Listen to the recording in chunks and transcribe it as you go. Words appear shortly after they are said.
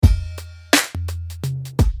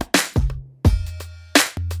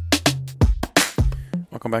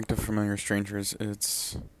welcome back to Familiar Strangers.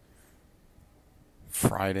 It's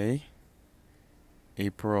Friday,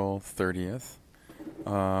 April 30th.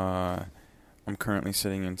 I'm currently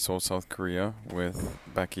sitting in Seoul, South Korea with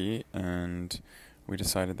Becky, and we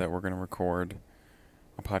decided that we're going to record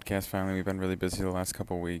a podcast finally. We've been really busy the last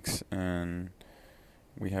couple of weeks, and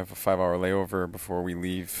we have a 5-hour layover before we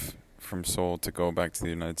leave from Seoul to go back to the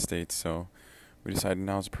United States, so we decided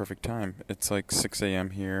now's the perfect time. It's like 6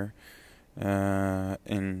 a.m. here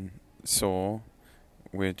in Seoul,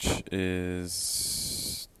 which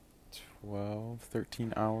is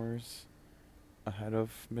 13 hours ahead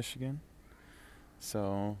of Michigan.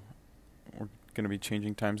 So we're going to be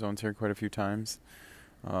changing time zones here quite a few times.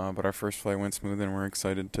 But our first flight went smooth, and we're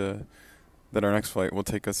excited that our next flight will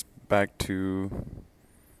take us back to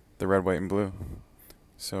the red, white, and blue.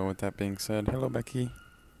 So with that being said, hello, Becky.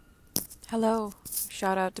 Hello.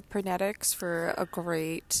 Shout out to Prenetics for a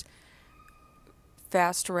great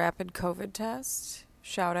fast, rapid COVID test.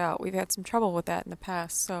 Shout out. We've had some trouble with that in the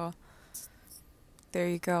past, so there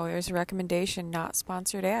you go. There's a recommendation, not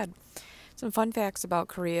sponsored ad. Some fun facts about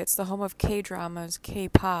Korea. It's the home of K-dramas,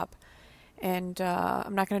 K-pop, and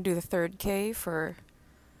I'm not going to do the third K for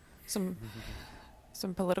some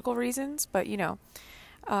political reasons, but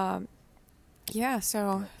yeah,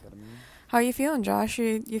 so how you feeling, Josh?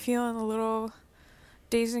 You feeling a little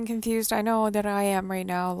dazed and confused? I know that I am right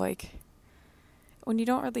now. Like, when you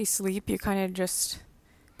don't really sleep, you kind of just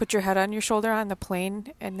put your head on your shoulder on the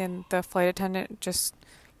plane, and then the flight attendant just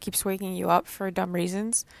keeps waking you up for dumb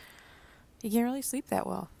reasons. You can't really sleep that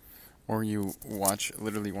well. Or you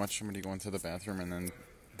literally watch somebody go into the bathroom, and then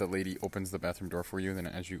the lady opens the bathroom door for you, then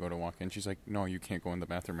as you go to walk in, she's like, no, you can't go in the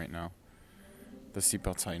bathroom right now. The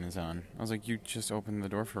seatbelt sign is on. I was like, you just opened the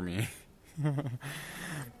door for me.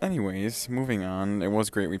 Anyways, moving on. It was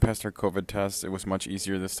great. We passed our COVID test. It was much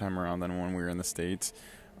easier this time around than when we were in the States.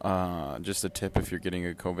 Just a tip, if you're getting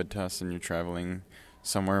a COVID test and you're traveling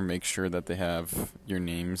somewhere, make sure that they have your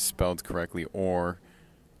name spelled correctly, or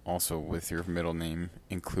also with your middle name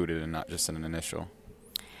included and not just an initial.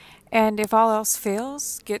 And if all else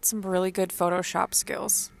fails, get some really good Photoshop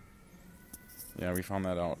skills. Yeah, we found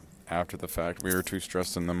that out after the fact. We were too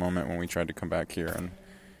stressed in the moment when we tried to come back here, and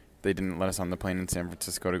they didn't let us on the plane in San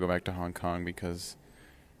Francisco to go back to Hong Kong because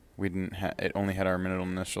we didn't it only had our middle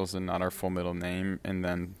initials and not our full middle name, and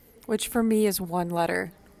then which for me is one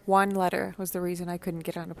letter. One letter was the reason I couldn't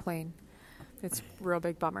get on a plane. It's a real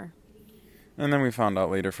big bummer. And then we found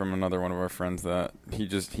out later from another one of our friends that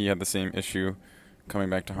he had the same issue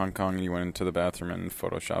coming back to Hong Kong, and he went into the bathroom and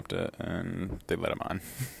photoshopped it, and they let him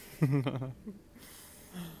on.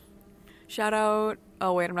 Shout out.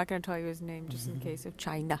 Oh, wait, I'm not going to tell you his name just in case if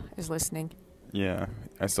China is listening. Yeah,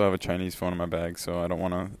 I still have a Chinese phone in my bag, so I don't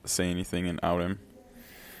want to say anything and out him.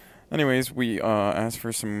 Anyways, we asked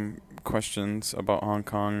for some questions about Hong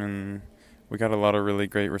Kong, and we got a lot of really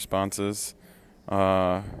great responses.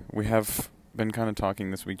 We have been kind of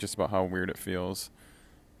talking this week just about how weird it feels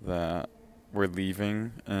that we're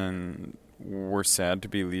leaving, and we're sad to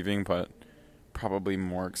be leaving, but probably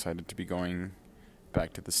more excited to be going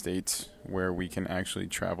back to the States, where we can actually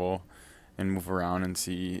travel and move around and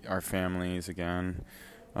see our families again.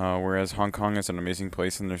 Whereas Hong Kong is an amazing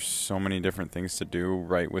place, and there's so many different things to do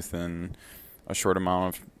right within a short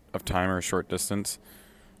amount of time or a short distance,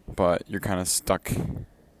 but you're kind of stuck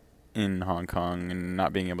in Hong Kong and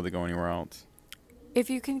not being able to go anywhere else. If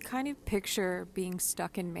you can kind of picture being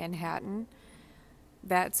stuck in Manhattan,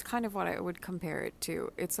 that's kind of what I would compare it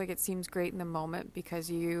to. It's like it seems great in the moment because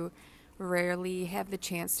you rarely have the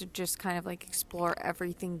chance to just kind of like explore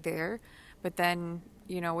everything there. But then,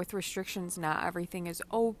 with restrictions, not everything is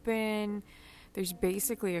open. There's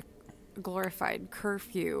basically a glorified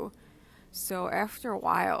curfew. So after a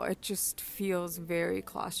while, it just feels very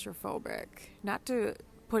claustrophobic. Not to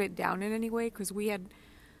put it down in any way, because we had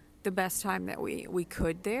the best time that we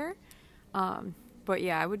could there. But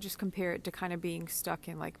yeah, I would just compare it to kind of being stuck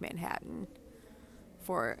in like Manhattan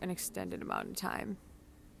for an extended amount of time.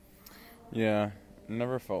 Yeah,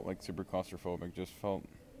 never felt like super claustrophobic. Just felt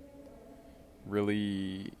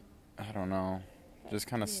really, I don't know, just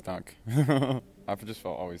kind of stuck. I just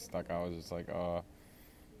felt always stuck. I was just like,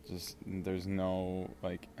 there's no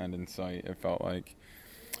like end in sight. It felt like.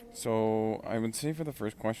 So I would say for the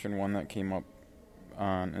first question, one that came up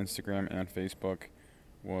on Instagram and Facebook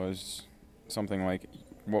was something like,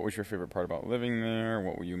 what was your favorite part about living there?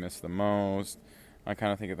 What will you miss the most? I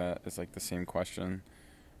kind of think of that as like the same question.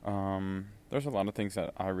 There's a lot of things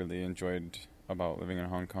that I really enjoyed about living in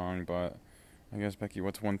Hong Kong, but I guess, Becky,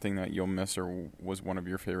 what's one thing that you'll miss or was one of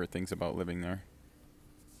your favorite things about living there?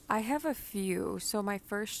 I have a few. So my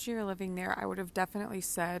first year living there, I would have definitely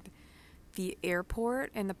said the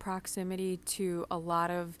airport and the proximity to a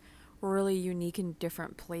lot of really unique and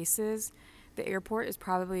different places. The airport is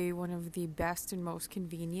probably one of the best and most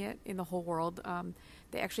convenient in the whole world.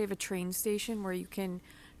 They actually have a train station where you can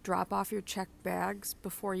drop off your checked bags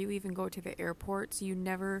before you even go to the airport, so you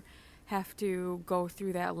never have to go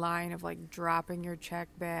through that line of like dropping your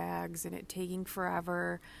checked bags and it taking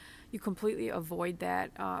forever. You completely avoid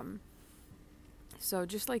that. So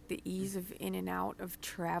just like the ease of in and out of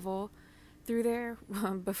travel through there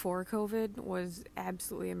before COVID was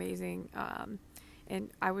absolutely amazing. And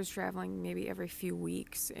I was traveling maybe every few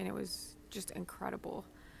weeks, and it was just incredible.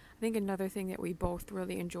 I think another thing that we both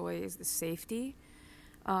really enjoy is the safety.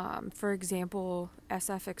 For example,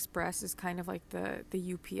 SF Express is kind of like the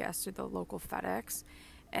UPS or the local FedEx,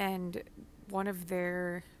 and one of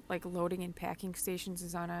their like loading and packing stations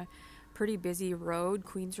is on a pretty busy road,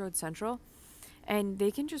 Queens Road Central, and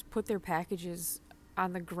they can just put their packages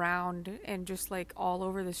on the ground and just like all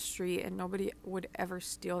over the street, and nobody would ever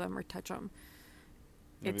steal them or touch them.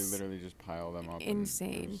 Yeah, they literally just pile them up.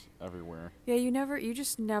 Insane. Everywhere. Yeah, you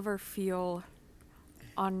just never feel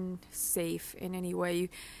unsafe in any way.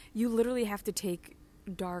 You literally have to take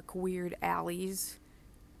dark, weird alleys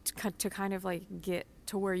to kind of like get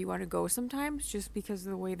to where you want to go sometimes, just because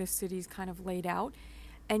of the way the city's kind of laid out,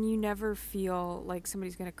 and you never feel like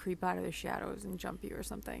somebody's going to creep out of the shadows and jump you or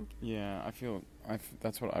something. Yeah,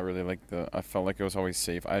 that's what I really like. I felt like it was always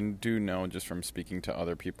safe. I do know just from speaking to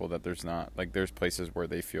other people that there's places where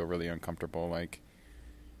they feel really uncomfortable. Like,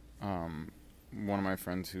 one of my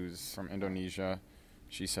friends who's from Indonesia,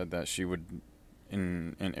 she said that she would,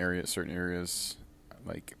 in certain areas,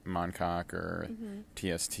 like Mongkok or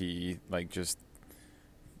TST, like just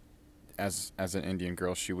as an Indian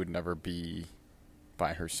girl, she would never be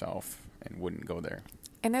by herself and wouldn't go there.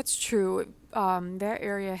 And that's true. That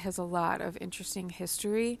area has a lot of interesting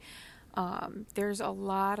history. There's a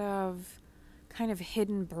lot of kind of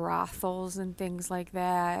hidden brothels and things like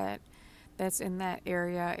that that's in that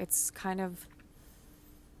area. It's kind of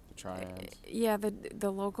The triads. Yeah,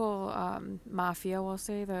 the local mafia, we'll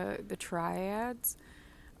say, the triads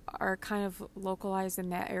are kind of localized in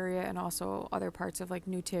that area, and also other parts of like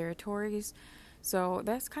new territories. So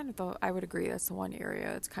that's kind of I would agree, that's the one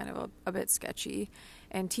area that's kind of a bit sketchy.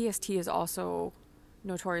 And TST is also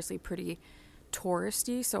notoriously pretty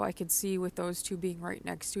touristy, so I could see with those two being right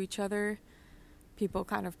next to each other, people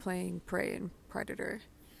kind of playing prey and predator.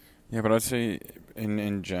 Yeah, but I'd say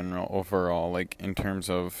in general, overall, like in terms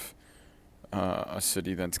of a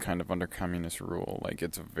city that's kind of under communist rule, like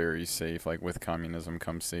it's very safe. Like with communism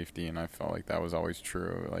comes safety, and I felt like that was always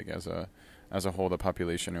true. Like as a whole, the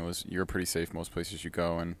population, you're pretty safe most places you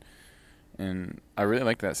go, and I really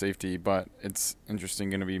like that safety. But it's interesting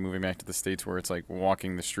going to be moving back to the States where it's like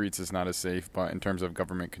walking the streets is not as safe, but in terms of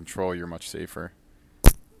government control, you're much safer.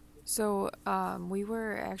 So we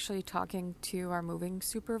were actually talking to our moving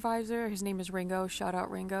supervisor. His name is Ringo. Shout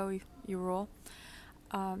out Ringo, you rule.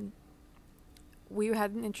 We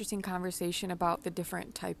had an interesting conversation about the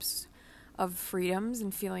different types of freedoms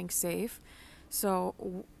and feeling safe.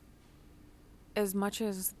 So as much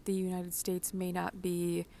as the United States may not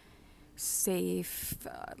be safe,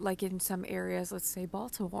 like in some areas, let's say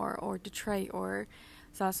Baltimore or Detroit or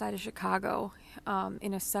south side of Chicago,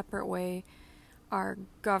 in a separate way, our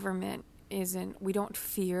government we don't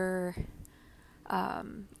fear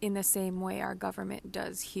in the same way our government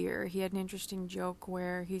does here. He had an interesting joke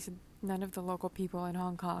where he said none of the local people in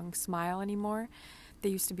Hong Kong smile anymore. They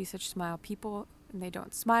used to be such smile people, and they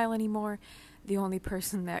don't smile anymore. The only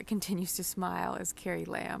person that continues to smile is Carrie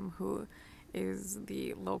Lam, who is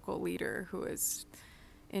the local leader who is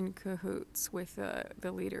in cahoots with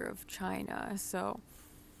the leader of China. So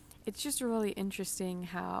it's just really interesting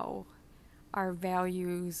how our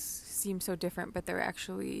values seem so different, but they're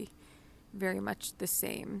actually very much the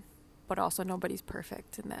same. But also nobody's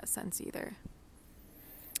perfect in that sense either.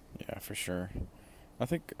 Yeah, for sure. I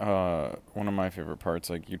think one of my favorite parts,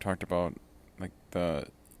 like you talked about, like the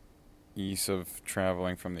ease of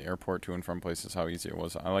traveling from the airport to and from places, how easy it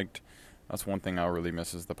was. That's one thing I'll really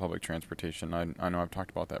miss is the public transportation. I know I've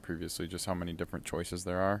talked about that previously, just how many different choices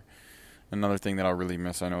there are. Another thing that I'll really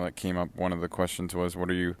miss, I know that came up, one of the questions was,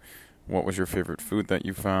 what was your favorite food that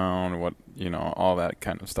you found? All that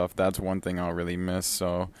kind of stuff. That's one thing I'll really miss.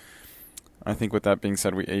 So I think with that being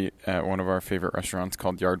said, we ate at one of our favorite restaurants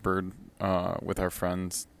called Yardbird with our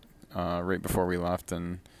friends right before we left,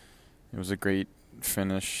 and it was a great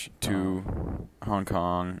finish to Hong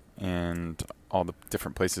Kong and all the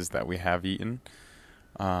different places that we have eaten.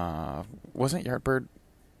 Wasn't Yardbird,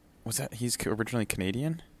 he's originally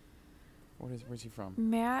Canadian? Where's he from?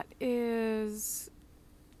 Matt is...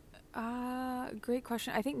 great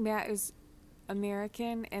question. I think Matt is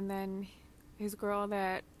American, and then his girl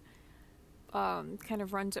that kind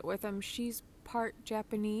of runs it with him, she's part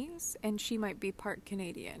Japanese, and she might be part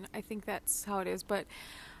Canadian. I think that's how it is. But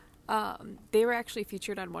they were actually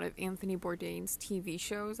featured on one of Anthony Bourdain's TV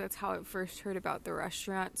shows. That's how I first heard about the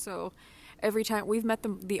restaurant. So every time, we've met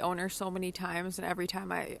the owner so many times, and every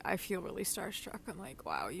time I feel really starstruck. I'm like,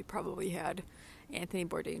 wow, you probably had Anthony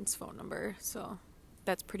Bourdain's phone number. So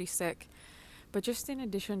that's pretty sick. But just in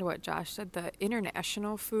addition to what Josh said, the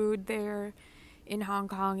international food there in Hong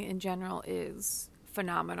Kong in general is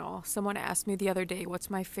phenomenal. Someone asked me the other day, what's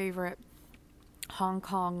my favorite Hong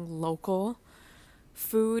Kong local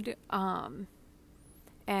food? And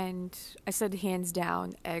I said hands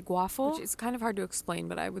down egg waffle, which is kind of hard to explain,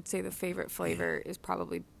 but I would say the favorite flavor is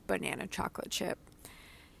probably banana chocolate chip.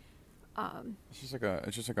 It's just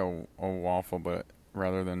like a waffle, but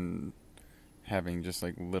rather than having just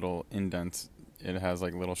like little indents, it has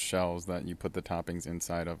like little shells that you put the toppings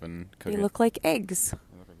inside of and cook. They look like eggs.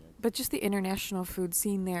 But just the international food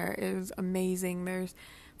scene there is amazing. There's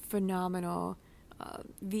phenomenal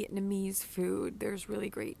Vietnamese food. There's really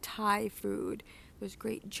great Thai food. There's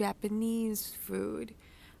great Japanese food.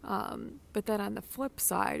 But then on the flip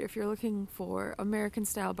side, if you're looking for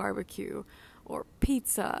American-style barbecue or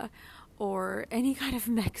pizza or any kind of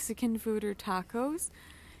Mexican food or tacos,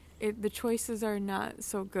 the choices are not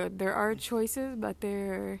so good. There are choices, but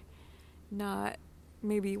they're not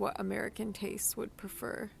maybe what American tastes would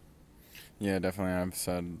prefer. Yeah, definitely. I've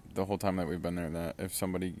said the whole time that we've been there that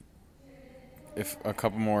if a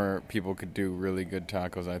couple more people could do really good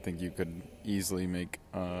tacos, I think you could easily make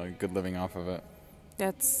a good living off of it.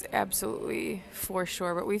 That's absolutely for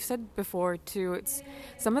sure. But we've said before, too, it's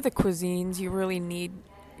some of the cuisines you really need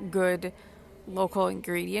good local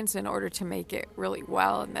ingredients in order to make it really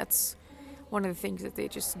well. And that's one of the things that they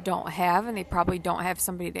just don't have, and they probably don't have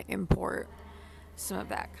somebody to import some of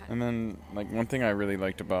that kind. And then, like, one thing I really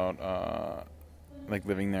liked about like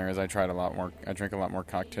living there is I drank a lot more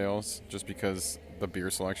cocktails, just because the beer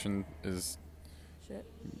selection is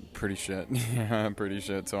pretty shit. Yeah, pretty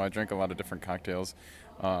shit. So I drank a lot of different cocktails.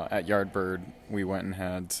 At Yardbird, we went and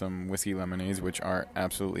had some whiskey lemonades, which are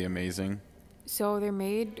absolutely amazing. So they're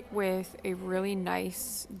made with a really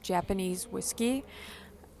nice Japanese whiskey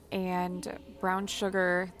and brown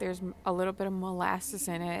sugar. There's a little bit of molasses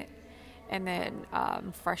in it, and then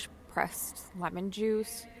fresh pressed lemon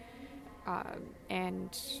juice.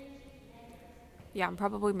 And yeah, I'm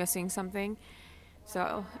probably missing something.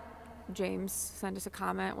 So James sent us a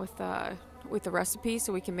comment with the recipe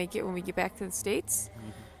so we can make it when we get back to the States.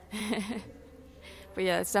 Mm-hmm. But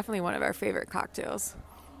yeah, it's definitely one of our favorite cocktails.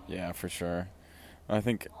 Yeah, for sure. I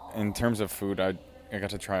think in terms of food, I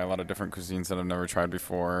got to try a lot of different cuisines that I've never tried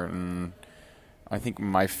before, and I think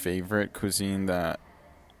my favorite cuisine that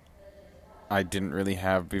I didn't really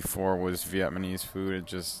have before was Vietnamese food. It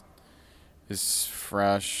just is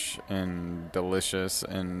fresh and delicious,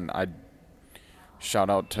 and I shout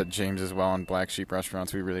out to James as well on Black Sheep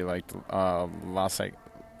Restaurants. We really liked La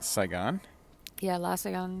Saigon. Yeah, La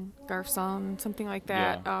Saigon Garçon, something like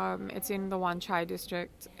that. Yeah. It's in the Wan Chai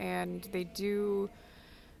district, and they do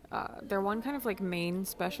their one kind of like main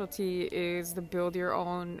specialty is the build your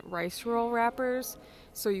own rice roll wrappers.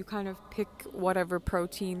 So you kind of pick whatever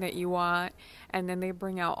protein that you want, and then they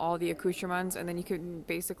bring out all the accoutrements, and then you can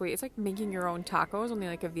basically, it's like making your own tacos, only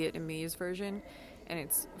like a Vietnamese version, and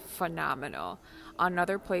it's phenomenal.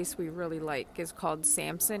 Another place we really like is called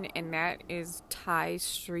Samson, and that is Thai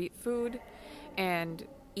street food. And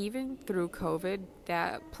even through COVID,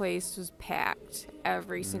 that place was packed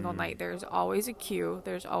every single night. There's always a queue.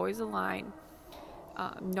 There's always a line,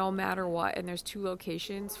 no matter what. And there's 2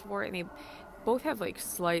 locations for it. And they both have like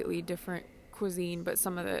slightly different cuisine, but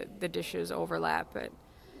some of the dishes overlap. But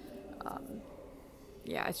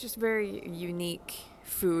yeah, it's just very unique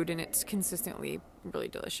food, and it's consistently really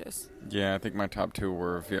delicious. Yeah, I think my top 2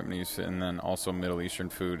 were Vietnamese, and then also Middle Eastern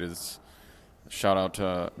food is... Shout out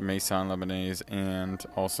to Maison Lebanese and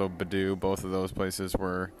also Badu. Both of those places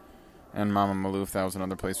were, and Mama Malouf. That was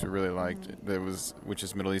another place we really liked. Which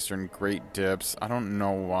is Middle Eastern. Great dips. I don't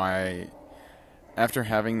know why. After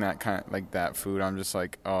having that kind of, like that food, I'm just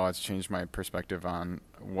like, oh, it's changed my perspective on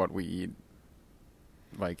what we eat,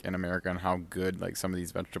 like in America, and how good like some of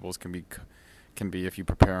these vegetables can be if you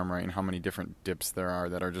prepare them right, and how many different dips there are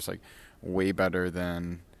that are just like way better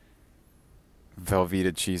than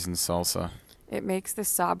Velveeta cheese and salsa. It makes the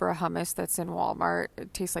Sabra hummus that's in Walmart,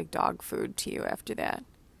 it tastes like dog food to you after that.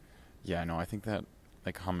 Yeah, no, I think that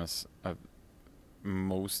like hummus,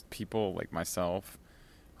 most people like myself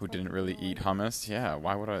who didn't really eat hummus. Yeah,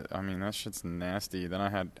 why would I? I mean, that shit's nasty. Then I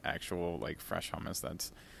had actual like fresh hummus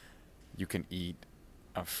that's you can eat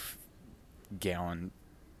a gallon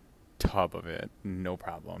tub of it, no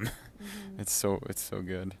problem. Mm-hmm. It's so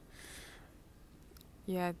good.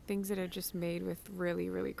 Yeah, things that are just made with really,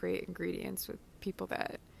 really great ingredients with people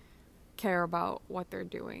that care about what they're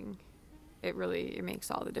doing. It makes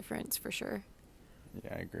all the difference for sure.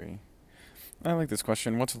 Yeah, I agree. I like this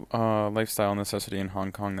question. What's a lifestyle necessity in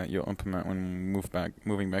Hong Kong that you'll implement when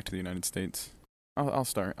moving back to the United States? I'll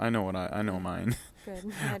start. I know mine.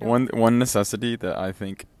 Good. One necessity that I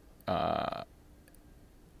think I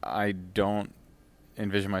don't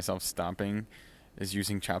envision myself stopping is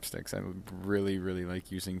using chopsticks. I really, really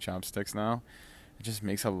like using chopsticks now. It just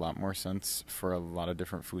makes a lot more sense for a lot of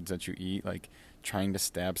different foods that you eat. Like trying to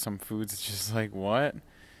stab some foods, it's just like, what?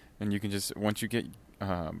 And you can just, once you get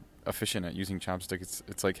efficient at using chopsticks,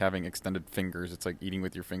 it's like having extended fingers. It's like eating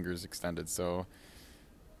with your fingers extended. So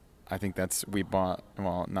I think you bought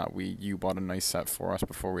a nice set for us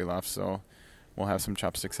before we left. So we'll have some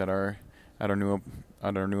chopsticks at our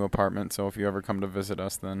new apartment. So if you ever come to visit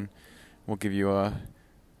us, then I'll give you a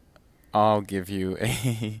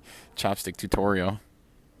chopstick tutorial.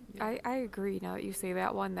 I agree. Now that you say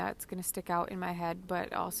that one, that's going to stick out in my head.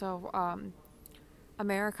 But also,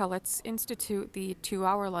 America, let's institute the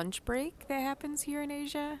 2-hour lunch break that happens here in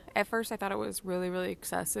Asia. At first, I thought it was really, really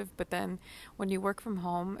excessive. But then when you work from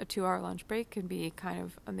home, a 2-hour lunch break can be kind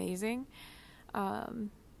of amazing. Yeah,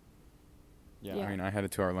 I mean, I had a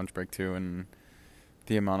 2-hour lunch break too, and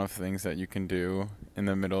the amount of things that you can do in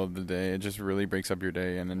the middle of the day, it just really breaks up your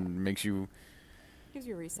day and then gives you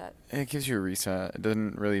a reset. It gives you a reset. It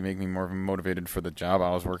didn't really make me more motivated for the job I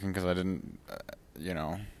was working because I didn't,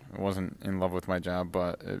 I wasn't in love with my job,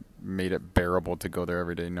 but it made it bearable to go there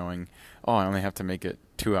every day knowing, I only have to make it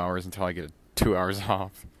 2 hours until I get 2 hours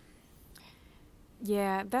off.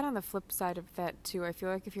 Yeah, then on the flip side of that too, I feel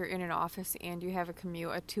like if you're in an office and you have a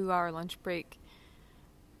commute, a 2-hour lunch break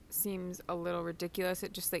seems a little ridiculous.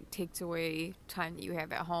 It just like takes away time that you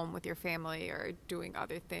have at home with your family or doing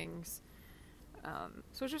other things.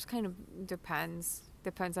 So it just kind of depends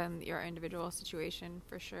on your individual situation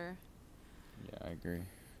for sure. Yeah, I agree.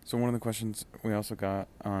 So one of the questions we also got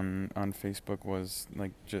on Facebook was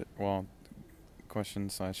like,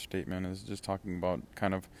 question/statement is just talking about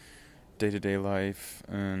kind of day-to-day life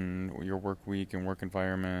and your work week and work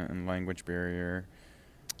environment and language barrier.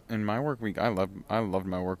 In my work week, I loved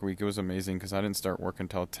my work week. It was amazing because I didn't start work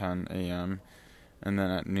until 10 a.m. And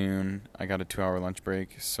then at noon, I got a 2-hour lunch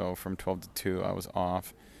break. So from 12 to 2, I was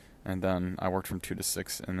off. And then I worked from 2 to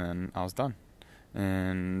 6, and then I was done.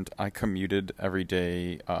 And I commuted every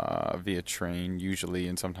day via train, usually,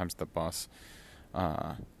 and sometimes the bus.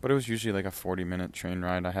 But it was usually like a 40-minute train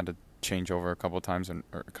ride. I had to change over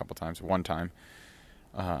one time.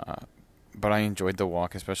 But I enjoyed the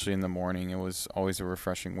walk, especially in the morning. It was always a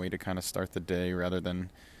refreshing way to kind of start the day rather than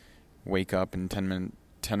wake up and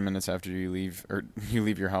 10 minutes after you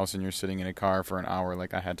leave your house and you're sitting in a car for an hour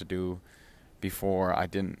like I had to do before. I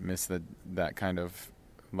didn't miss that kind of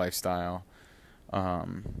lifestyle.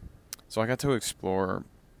 So I got to explore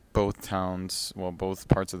both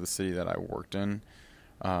parts of the city that I worked in.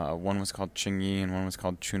 One was called Qingyi and one was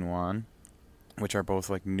called Chunwan, which are both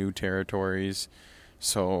like new territories.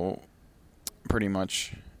 So pretty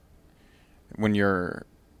much when you're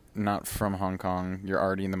not from Hong Kong, you're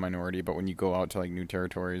already in the minority, but when you go out to like new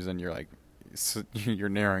territories, then you're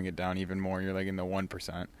narrowing it down even more. You're like in the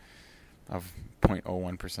 1% of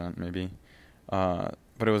 0.01% maybe.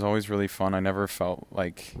 But it was always really fun. I never felt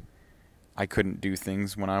like I couldn't do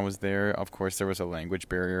things when I was there. Of course, there was a language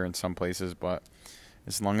barrier in some places, but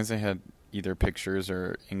as long as they had either pictures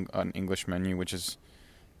or an English menu, which is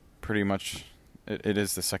pretty much it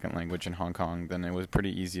is the second language in Hong Kong, then it was pretty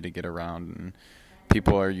easy to get around, and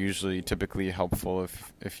people are typically helpful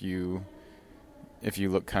if you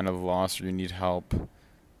look kind of lost or you need help.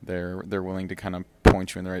 They're willing to kind of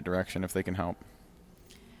point you in the right direction if they can help.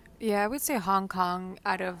 Yeah, I would say Hong Kong,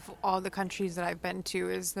 out of all the countries that I've been to,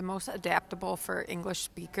 is the most adaptable for English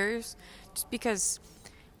speakers, just because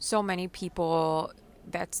so many people,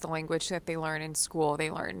 that's the language that they learn in school.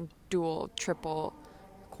 They learn dual, triple,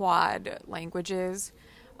 quad languages.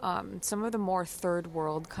 Some of the more third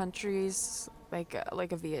world countries, like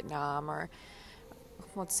a Vietnam, or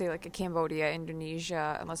let's say like a Cambodia,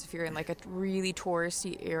 Indonesia, unless if you're in like a really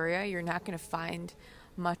touristy area, you're not going to find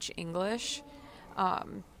much English.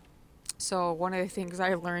 So one of the things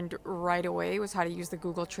I learned right away was how to use the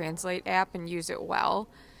Google Translate app and use it well,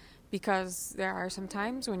 because there are some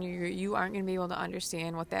times when you aren't going to be able to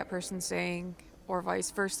understand what that person's saying, or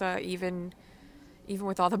vice versa. Even even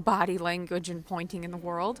with all the body language and pointing in the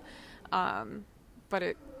world. But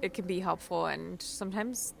it can be helpful, and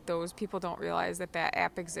sometimes those people don't realize that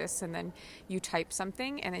app exists, and then you type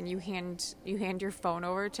something and then you hand your phone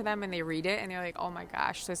over to them and they read it and they're like, oh my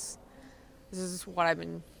gosh, this is what I've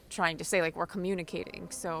been trying to say, like we're communicating.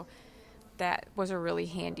 So that was a really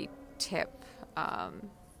handy tip,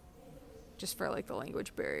 just for like the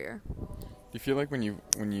language barrier. Do you feel like when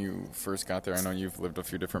you first got there, I know you've lived a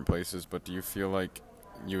few different places, but do you feel like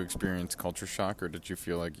you experienced culture shock, or did you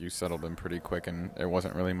feel like you settled in pretty quick and it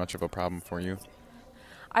wasn't really much of a problem for you?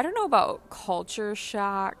 I don't know about culture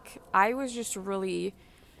shock. I was just really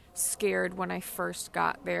scared when I first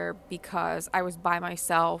got there because I was by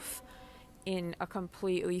myself in a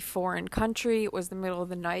completely foreign country. It was the middle of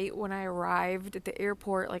the night when I arrived at the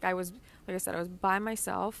airport. Like I said, I was by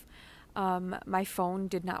myself. My phone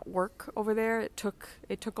did not work over there. It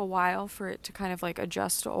took a while for it to kind of like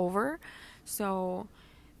adjust over. So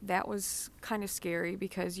that was kind of scary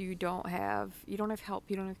because you don't have help,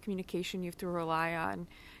 you don't have communication. You have to rely on,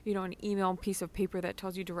 an email piece of paper that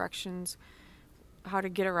tells you directions, how to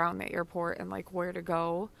get around the airport and like where to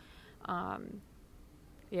go.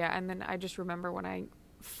 Yeah, and then I just remember when I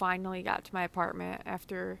finally got to my apartment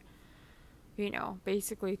after,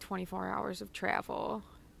 basically 24 hours of travel,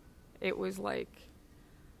 it was like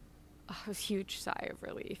a huge sigh of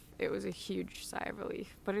relief. It was a huge sigh of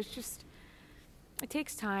relief. But it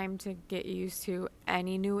takes time to get used to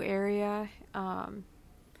any new area. And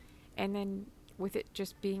then with it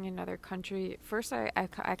just being another country, at first I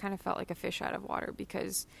kind of felt like a fish out of water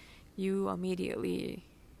because you immediately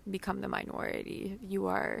become the minority. You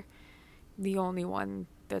are the only one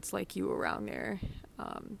that's like you around there.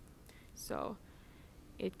 So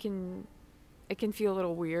it can feel a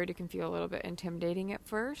little weird. It can feel a little bit intimidating at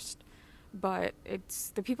first, but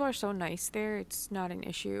the people are so nice there. It's not an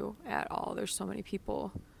issue at all. There's so many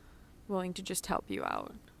people willing to just help you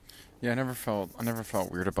out. Yeah, I never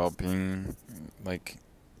felt weird about being like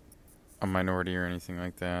a minority or anything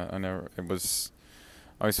like that. I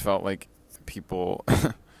always felt like people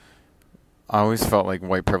I always felt like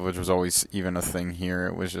white privilege was always even a thing here.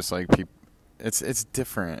 It was just like it's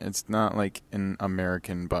different. It's not like an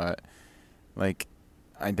American, but like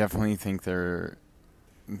I definitely think there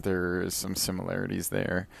is some similarities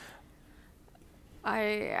there.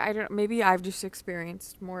 I don't, maybe I've just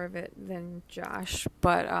experienced more of it than Josh,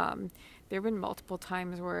 but there have been multiple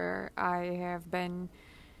times where I have been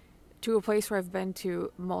to a place where I've been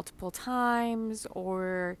to multiple times,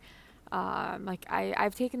 or like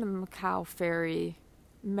I've taken the Macau ferry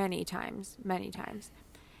many times,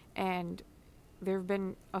 and there have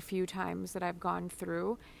been a few times that I've gone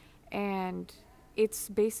through, and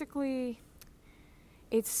it's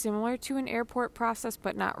similar to an airport process,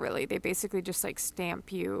 but not really. They basically just like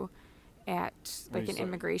stamp you at like an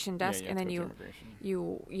immigration desk, and then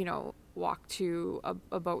you walk to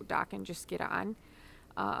a boat dock and just get on.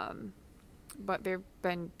 But there've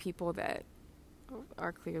been people that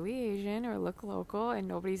are clearly Asian or look local, and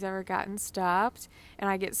nobody's ever gotten stopped, and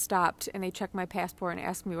I get stopped and they check my passport and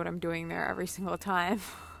ask me what I'm doing there every single time.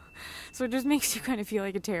 So it just makes you kind of feel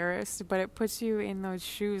like a terrorist, but it puts you in those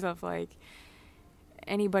shoes of like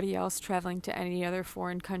anybody else traveling to any other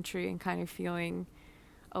foreign country and kind of feeling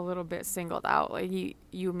a little bit singled out. Like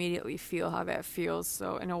you immediately feel how that feels.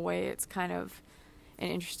 So in a way, it's kind of an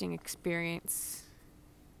interesting experience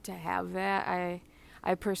to have that.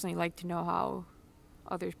 I personally like to know how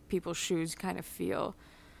other people's shoes kind of feel.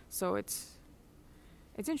 So it's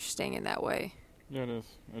interesting in that way. Yeah,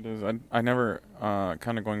 it is. I never,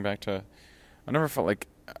 kind of going back to, I never felt like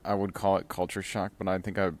I would call it culture shock, but I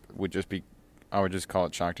think I would just call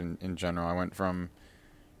it shocked in general. I went from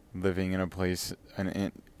living in a place,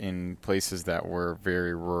 in places that were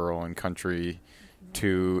very rural and country,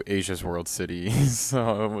 to Asia's world city.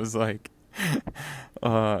 So it was like,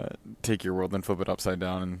 take your world and flip it upside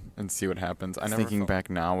down and see what happens. Thinking back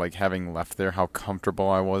now, like having left there, how comfortable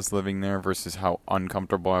I was living there versus how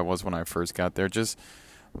uncomfortable I was when I first got there. Just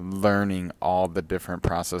learning all the different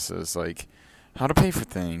processes, like how to pay for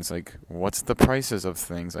things, like what's the prices of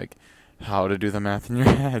things, like how to do the math in your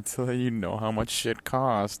head so that you know how much shit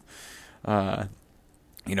costs.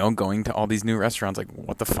 Going to all these new restaurants, like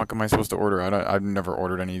what the fuck am I supposed to order? I've never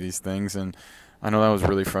ordered any of these things, and I know that was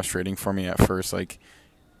really frustrating for me at first, like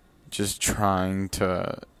just trying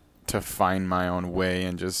to find my own way,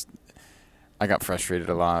 and I got frustrated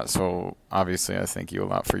a lot. So obviously I thank you a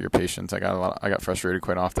lot for your patience. I got frustrated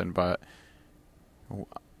quite often, but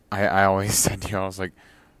I always said to you, I was like,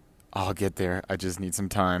 I'll get there. I just need some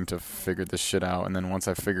time to figure this shit out. And then once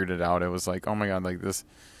I figured it out, it was like, oh my God, like this,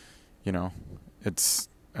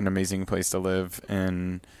 an amazing place to live,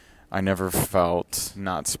 and I never felt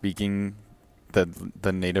not speaking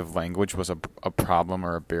the native language was a problem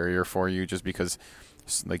or a barrier for you, just because,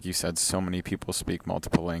 like you said, so many people speak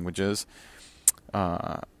multiple languages.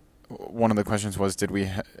 One of the questions was, did we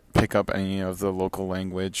pick up any of the local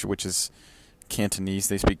language, which is Cantonese?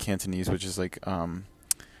 They speak Cantonese, which is like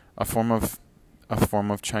a form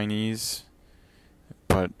of Chinese.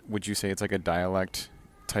 But would you say it's like a dialect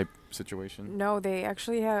type situation? No, they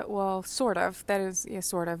actually have, well, sort of. That is, yeah,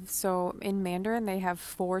 sort of. So in Mandarin, they have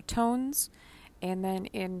 4 tones, and then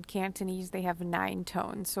in Cantonese, they have 9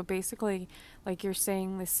 tones. So basically, like you're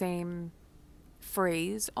saying the same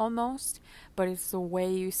phrase almost, but it's the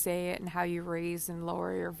way you say it and how you raise and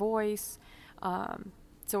lower your voice.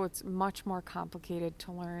 So it's much more complicated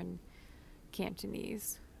to learn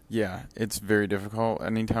Cantonese. Yeah, it's very difficult.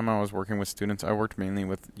 Anytime I was working with students, I worked mainly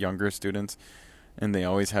with younger students, and they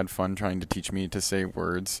always had fun trying to teach me to say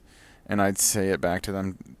words, and I'd say it back to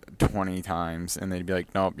them 20 times, and they'd be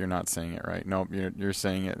like, nope, you're not saying it right. Nope, you're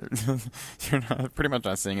saying it. You're not, pretty much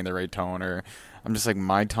not saying it in the right tone. Or I'm just like,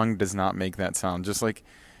 my tongue does not make that sound. Just like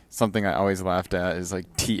something I always laughed at is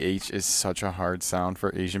like TH is such a hard sound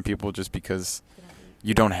for Asian people, just because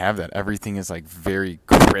you don't have that. Everything is like very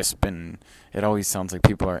crisp, and it always sounds like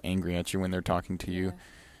people are angry at you when they're talking to you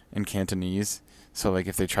in Cantonese. So like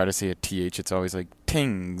if they try to say a TH, it's always like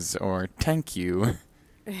tings or thank you.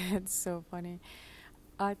 It's so funny.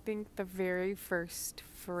 I think the very first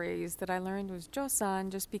phrase that I learned was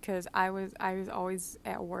Josan, just because I was always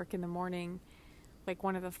at work in the morning, like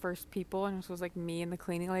one of the first people, and this was like me and the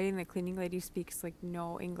cleaning lady, and the cleaning lady speaks like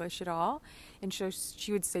no English at all, and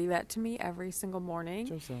she would say that to me every single morning.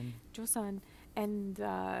 Josan. And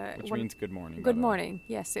which means good morning. Good morning.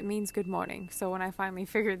 Yes, it means good morning. So when I finally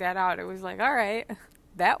figured that out, it was like, all right,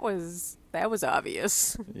 that was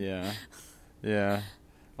obvious. Yeah. Yeah.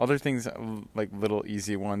 Other things, like little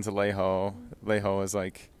easy ones, Leho. Leho is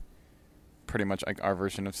like pretty much like our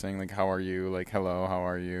version of saying like how are you, like hello, how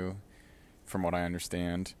are you, from what I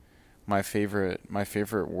understand. My favorite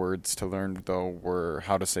words to learn though were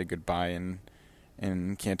how to say goodbye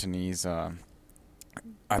in Cantonese.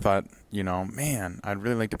 I thought, man, I'd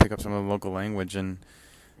really like to pick up some of the local language, and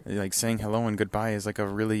like saying hello and goodbye is like a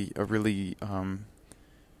really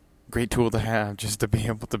great tool to have, just to be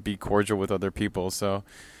able to be cordial with other people. So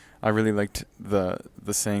I really liked the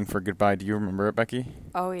saying for goodbye. Do you remember it, Becky?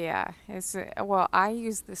 Oh yeah, well, I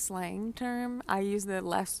use the slang term. I use the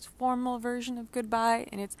less formal version of goodbye,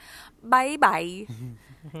 and it's bye bye.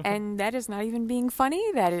 And that is not even being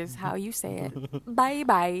funny. That is how you say it. Bye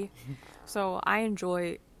bye. So I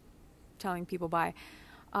enjoy telling people bye.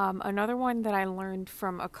 Another one that I learned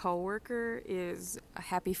from a coworker is a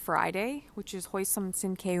Happy Friday, which is Hoi Sam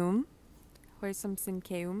Sin Keum. Hoi Sam Sin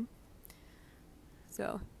Keum.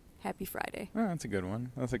 So, Happy Friday. Oh, that's a good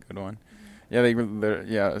one. Mm-hmm.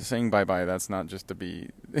 Yeah, saying bye-bye, that's not just to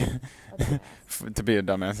be to be a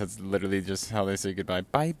dumbass. That's literally just how they say goodbye.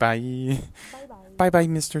 Bye-bye. Bye-bye. Bye-bye,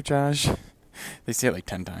 Mr. Josh. They say it like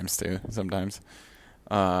 10 times, too, sometimes.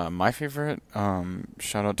 My favorite,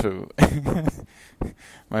 shout out to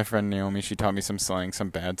my friend Naomi. She taught me some slang, some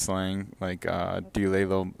bad slang, like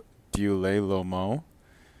Diule Lomo,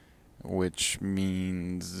 which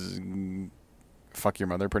means fuck your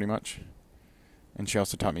mother, pretty much. And she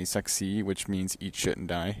also taught me sexy, which means eat shit and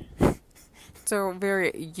die. So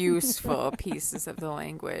very useful pieces of the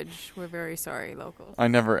language. We're very sorry, locals. I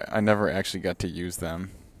never actually got to use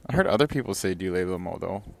them. I heard other people say Diule Lomo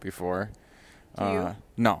though before. You?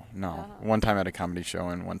 No. One time at a comedy show,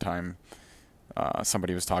 and one time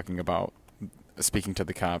somebody was talking about speaking to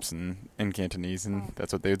the cops in Cantonese, and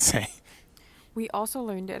that's what they would say. We also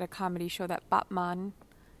learned at a comedy show that Batman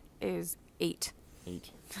is 8.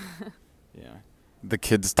 8. Yeah. The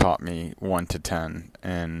kids taught me 1 to 10,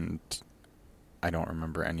 and I don't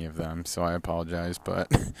remember any of them, so I apologize, but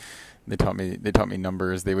they taught me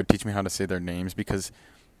numbers. They would teach me how to say their names, because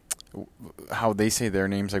how they say their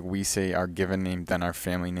names, like we say our given name, then our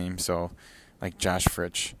family name. So, like Josh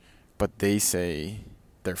Fritch, but they say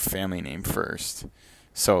their family name first.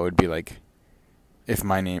 So it would be like, if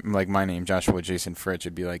my name Joshua Jason Fritch,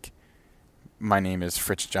 it'd be like, my name is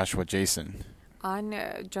Fritch Joshua Jason. On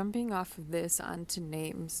jumping off of this onto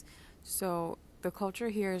names, so the culture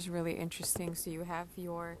here is really interesting. So you have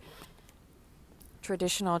your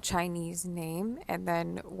traditional Chinese name, and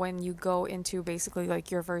then when you go into basically like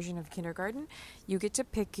your version of kindergarten, you get to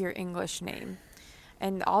pick your English name.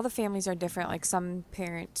 And all the families are different. Like some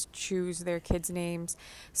parents choose their kids' names.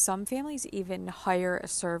 Some families even hire a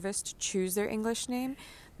service to choose their English name.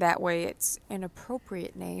 That way it's an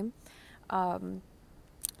appropriate name.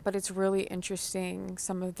 But it's really interesting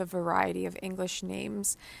some of the variety of English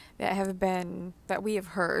names that we have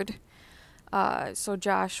heard. So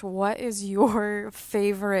Josh, what is your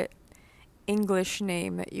favorite English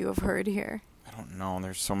name that you have heard here? I don't know.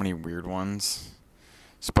 There's so many weird ones.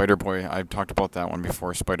 Spider Boy, I've talked about that one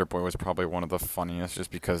before. Spider Boy was probably one of the funniest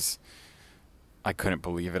just because I couldn't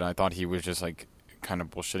believe it. I thought he was just like kind of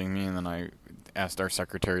bullshitting me, and then I asked our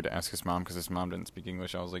secretary to ask his mom because his mom didn't speak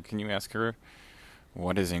English. I was like, can you ask her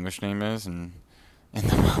what his English name is? And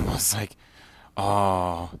the mom was like,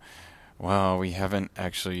 oh, well, we haven't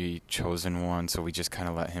actually chosen one, so we just kind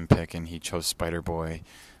of let him pick, and he chose Spider Boy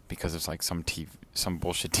because it's like some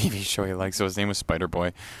bullshit TV show he likes. So his name was Spider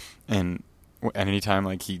Boy, and anytime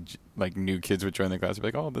like new kids would join the class, they'd be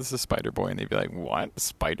like, "Oh, this is Spider Boy," and they'd be like, "What,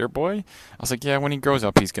 Spider Boy?" I was like, "Yeah, when he grows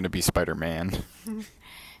up, he's gonna be Spider Man."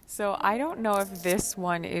 So I don't know if this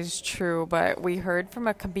one is true, but we heard from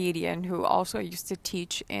a comedian who also used to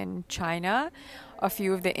teach in China a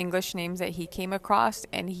few of the English names that he came across,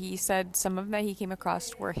 and he said some of them that he came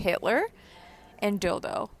across were Hitler and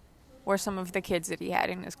Dildo, were some of the kids that he had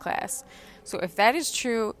in his class. So if that is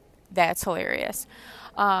true, that's hilarious.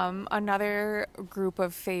 Another group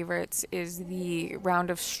of favorites is the round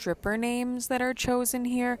of stripper names that are chosen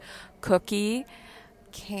here. Cookie,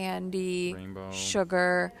 Candy, Rainbow.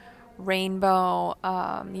 Sugar, Rainbow.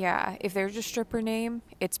 If there's a stripper name,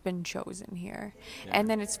 it's been chosen here. Yeah. And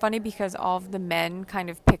then it's funny because all of the men kind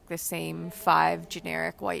of pick the same 5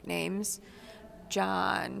 generic white names.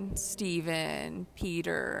 John, Stephen,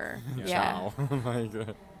 Peter. Yeah. Oh my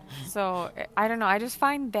God. So, I don't know. I just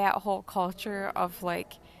find that whole culture of,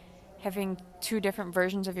 like, having 2 different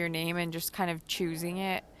versions of your name and just kind of choosing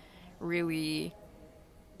it really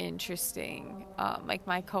interesting. Like,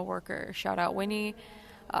 my coworker, shout out Winnie,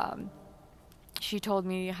 she told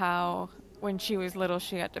me how when she was little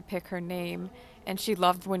she got to pick her name, and she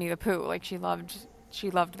loved Winnie the Pooh. Like, she loved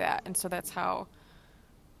that. And so that's how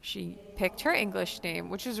she picked her English name,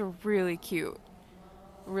 which is a really cute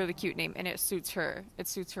name, and it suits her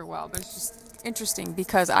well. But it's just interesting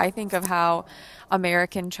because I think of how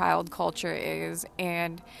American child culture is,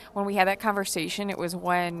 and when we had that conversation, it was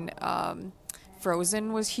when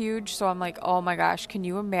Frozen was huge. So I'm like, oh my gosh, can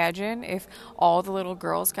you imagine if all the little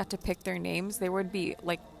girls got to pick their names? There would be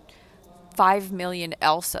like 5 million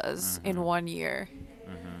Elsas in 1 year.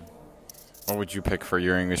 What would you pick for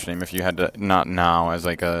your English name if you had to, not now as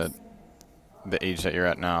like the age that you're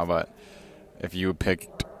at now, but if you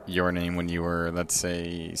picked your name when you were, let's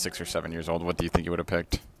say, 6 or 7 years old, what do you think you would have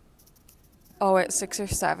picked? Oh, at 6 or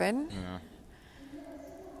 7?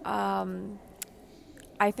 Yeah.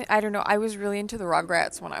 I don't know. I was really into the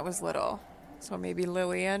Rugrats when I was little, so maybe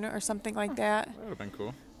Lillian or something like that. That would have been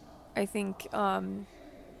cool. I think, Dylan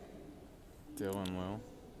Lil.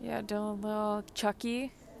 yeah, Dylan Lil,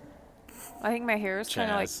 Chucky. I think my hair is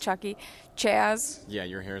kind of like Chaz. Chucky. Chaz. Yeah,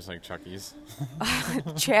 your hair is like Chucky's.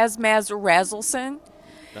 Chaz Maz Razelson.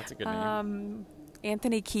 That's a good name.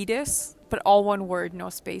 Anthony Kiedis, but all one word, no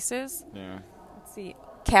spaces. Yeah. Let's see.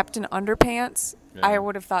 Captain Underpants. Yeah. I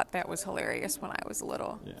would have thought that was hilarious when I was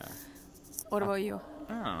little. Yeah. What about you?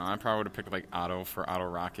 I don't know. I probably would have picked like Otto for Otto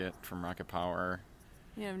Rocket from Rocket Power.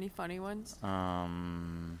 You have any funny ones?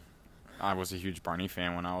 I was a huge Barney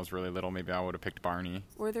fan when I was really little. Maybe I would have picked Barney.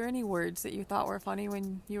 Were there any words that you thought were funny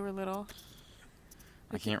when you were little?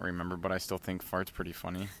 I can't remember, but I still think fart's pretty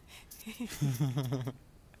funny.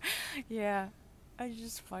 Yeah. It's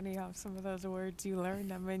just funny how some of those words you learn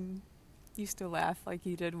them and you still laugh like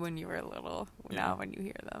you did when you were little. Yeah. Now when you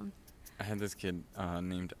hear them. I had this kid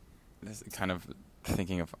named, this kind of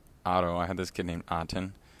thinking of Otto, I had this kid named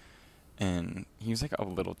Aten. And he was like a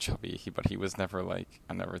little chubby, but he was never like,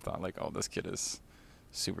 I never thought like, oh, this kid is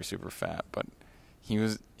super, super fat. But he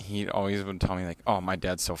always would tell me like, oh, my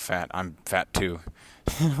dad's so fat, I'm fat too.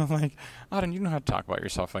 I'm like, Auden, you don't have to talk about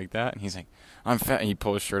yourself like that. And he's like, I'm fat. And he'd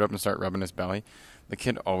pull his shirt up and start rubbing his belly. The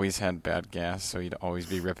kid always had bad gas, so he'd always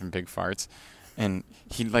be ripping big farts. And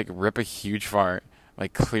he'd like rip a huge fart,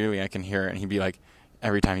 like clearly I can hear it. And he'd be like,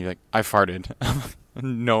 every time he'd be like, I farted.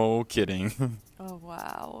 No kidding. Oh,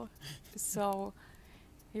 wow. So,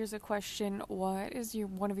 here's a question. What is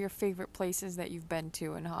one of your favorite places that you've been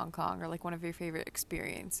to in Hong Kong, or like one of your favorite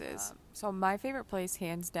experiences? So my favorite place,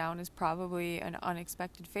 hands down, is probably an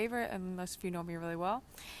unexpected favorite, unless if you know me really well,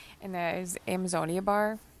 and that is Amazonia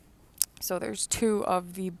Bar. So there's 2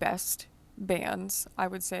 of the best bands, I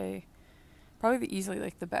would say, probably easily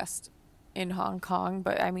like the best in Hong Kong,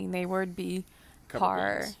 but I mean they would be Couple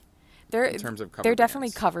par. bands. They're in terms of cover they're definitely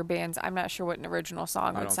bands. cover bands. I'm not sure what an original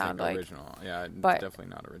song I would don't sound think like. original. Yeah, But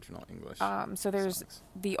definitely not original English. So there's songs.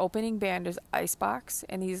 the opening band is Icebox,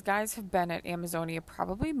 and these guys have been at Amazonia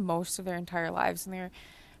probably most of their entire lives, and they're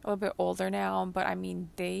a little bit older now. But I mean,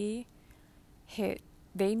 they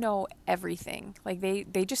know everything. Like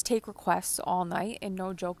they just take requests all night, and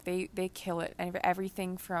no joke, they kill it. And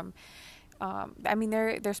everything from, I mean,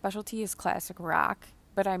 their specialty is classic rock.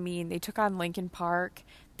 But I mean, they took on Linkin Park.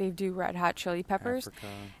 They do Red Hot Chili Peppers.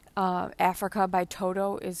 Africa by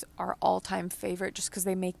Toto is our all-time favorite just because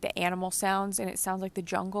they make the animal sounds and it sounds like the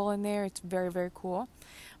jungle in there. It's very, very cool.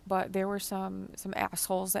 But there were some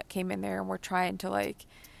assholes that came in there and were trying to, like,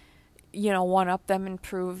 one-up them and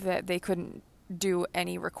prove that they couldn't do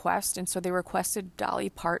any request. And so they requested Dolly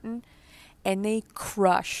Parton, and they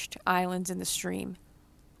crushed Islands in the Stream.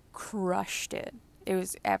 Crushed it. It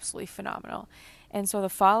was absolutely phenomenal. And so the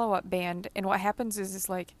follow-up band, and what happens is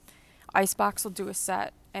like, Icebox will do a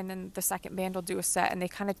set, and then the second band will do a set, and they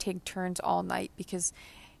kind of take turns all night because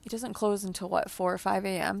it doesn't close until, 4 or 5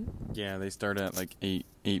 a.m.? Yeah, they start at like 8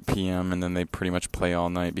 p.m. and then they pretty much play all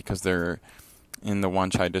night because they're in the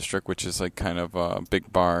Wanchai district, which is like kind of a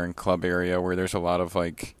big bar and club area where there's a lot of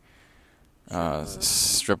like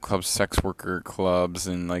strip clubs, sex worker clubs,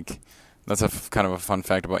 and like that's kind of a fun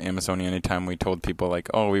fact about Amazonia. Anytime we told people like,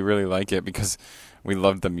 oh, we really like it because we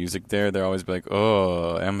loved the music there, they're always like,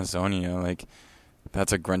 oh, Amazonia, like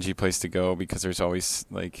that's a grungy place to go because there's always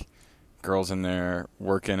like girls in there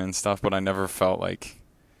working and stuff. But I never felt like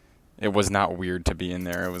it was not weird to be in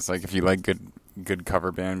there. It was like if you like good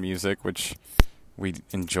cover band music, which we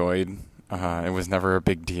enjoyed, it was never a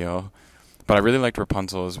big deal. But I really liked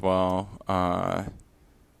Rapunzel as well.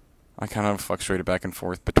 I kind of fluctuated back and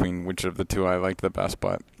forth between which of the two I liked the best,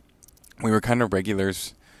 but we were kind of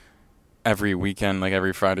regulars every weekend, like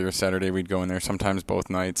every Friday or Saturday we'd go in there, sometimes both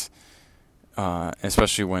nights,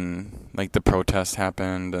 especially when like the protest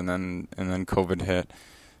happened and then COVID hit.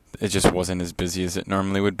 It just wasn't as busy as it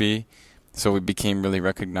normally would be. So we became really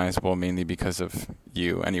recognizable mainly because of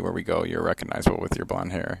you. Anywhere we go, you're recognizable with your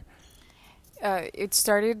blonde hair. It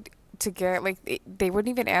started to get like they wouldn't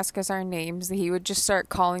even ask us our names. He would just start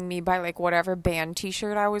calling me by like whatever band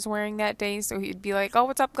t-shirt I was wearing that day. So he'd be like, oh,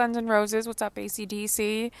 what's up Guns N' Roses, what's up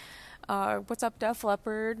AC/DC, what's up Def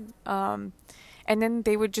Leppard, and then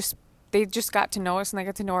they just got to know us and they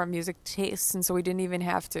got to know our music tastes, and so we didn't even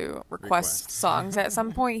have to request songs. At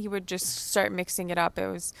some point he would just start mixing it up. It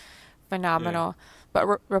was phenomenal. Yeah.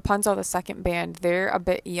 But Rapunzel, the second band, they're a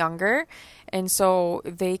bit younger, and so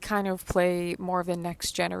they kind of play more of the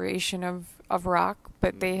next generation of rock.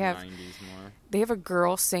 But they have 90s more. They have a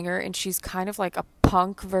girl singer, and she's kind of like a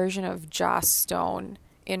punk version of Joss Stone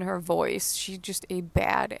in her voice. She's just a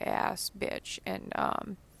badass bitch and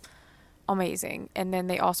amazing. And then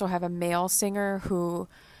they also have a male singer who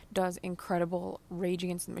does incredible Rage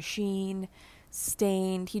Against the Machine,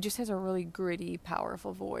 Stained. He just has a really gritty,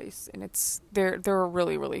 powerful voice, and they're a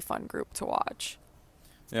really, really fun group to watch.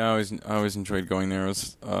 Yeah, I always enjoyed going there. It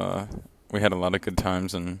was we had a lot of good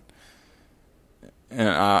times, and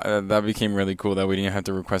that became really cool that we didn't have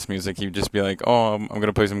to request music. He'd just be like, "Oh, I'm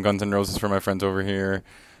gonna play some Guns N' Roses for my friends over here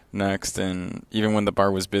next." And even when the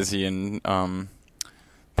bar was busy, and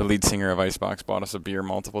the lead singer of Icebox bought us a beer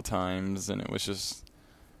multiple times, and it was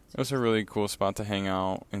a really cool spot to hang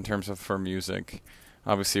out in terms of for music.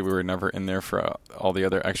 Obviously, we were never in there for all the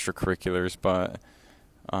other extracurriculars, but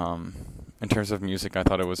in terms of music, I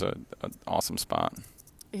thought it was an awesome spot.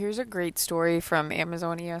 Here's a great story from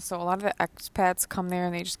Amazonia. So a lot of the expats come there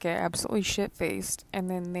and they just get absolutely shit-faced, and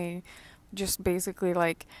then they just basically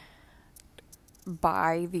like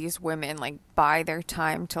buy these women, like buy their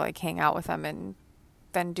time to like hang out with them and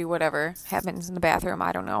then do whatever happens in the bathroom.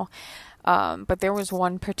 I don't know. But there was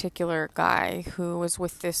one particular guy who was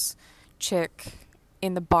with this chick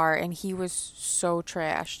in the bar, and he was so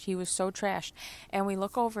trashed. And we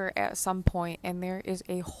look over at some point, and there is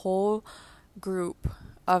a whole group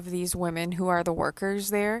of these women who are the workers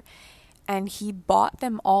there, and he bought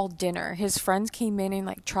them all dinner. His friends came in and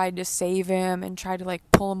like tried to save him and tried to like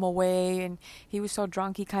pull him away, and he was so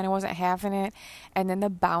drunk he kind of wasn't having it. And then the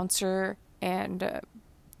bouncer and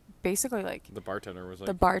basically like the bartender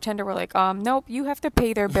were like, nope, you have to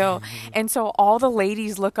pay their bill. And so all the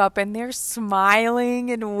ladies look up and they're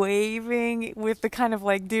smiling and waving with the kind of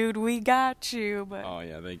like, dude, we got you. But oh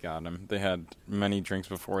yeah, they got him. They had many drinks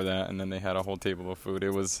before that, and then they had a whole table of food.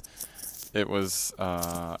 It was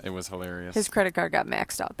hilarious. His credit card got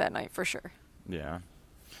maxed out that night for sure. Yeah,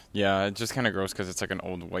 it's just kind of gross because it's like an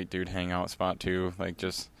old white dude hangout spot too. Like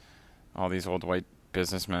just all these old white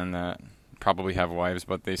businessmen that probably have wives,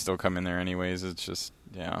 but they still come in there anyways. It's just,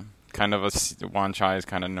 yeah, kind of Wan Chai is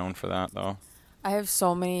kind of known for that, though. I have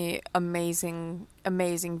so many amazing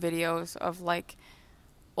videos of like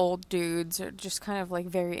old dudes or just kind of like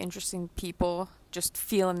very interesting people just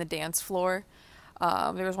feeling the dance floor.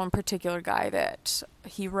 There was one particular guy that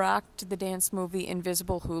he rocked the dance movie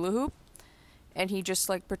Invisible Hula Hoop, and he just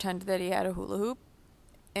like pretended that he had a hula hoop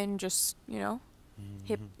and just,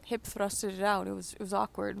 hip thrusted it out. It was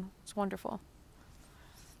awkward. It was wonderful.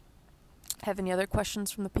 Have any other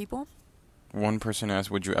questions from the people? One person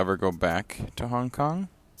asked, would you ever go back to Hong Kong?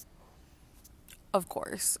 Of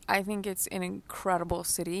course. I think it's an incredible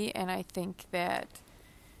city, and I think that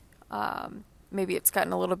maybe it's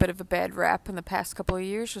gotten a little bit of a bad rap in the past couple of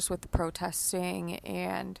years just with the protesting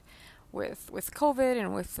and with COVID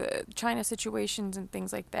and with the China situations and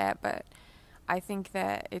things like that. But I think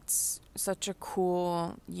that it's such a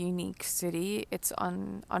cool, unique city. It's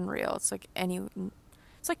unreal. It's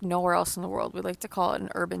like nowhere else in the world. We like to call it an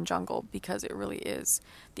urban jungle because it really is.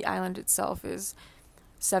 The island itself is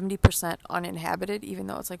 70% uninhabited, even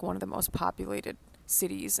though it's like one of the most populated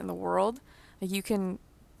cities in the world. Like you can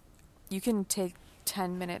take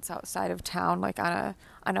 10 minutes outside of town, like on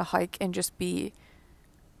a hike, and just be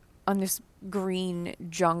on this green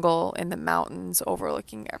jungle in the mountains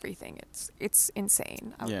overlooking everything. It's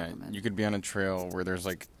insane. You could be on a trail where there's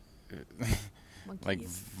like like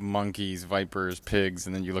monkeys, vipers, pigs,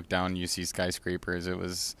 and then you look down and you see skyscrapers. It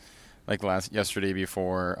was like yesterday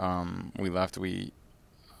before we left, we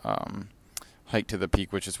hiked to the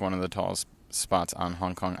peak, which is one of the tallest spots on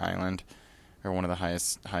Hong Kong Island, or one of the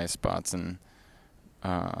highest spots, and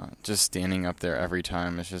just standing up there every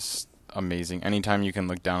time is just amazing. Anytime you can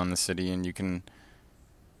look down on the city and you can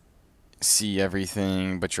see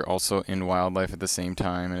everything, but you're also in wildlife at the same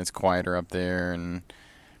time, and it's quieter up there, and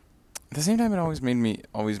at the same time, it always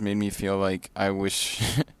made me feel like I wish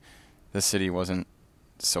the city wasn't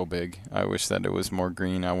so big. I wish that it was more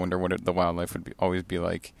green. I wonder what the wildlife would always be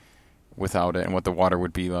like without it, and what the water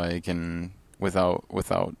would be like, and without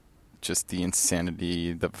just the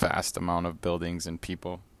insanity, the vast amount of buildings and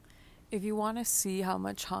people. If you want to see how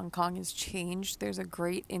much Hong Kong has changed, there's a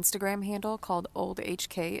great Instagram handle called Old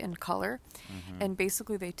HK in Color, and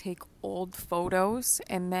basically they take old photos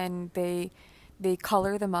and then they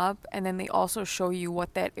color them up, and then they also show you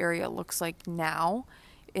what that area looks like now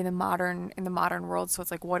in the modern world. So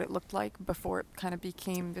it's like what it looked like before it kind of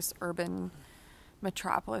became this urban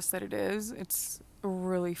metropolis that it is. It's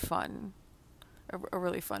really fun, a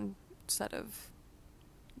really fun set of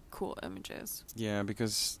cool images. Yeah,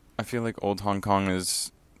 because I feel like old Hong Kong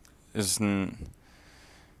isn't.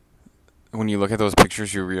 When you look at those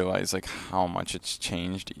pictures, you realize like how much it's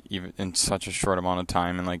changed even in such a short amount of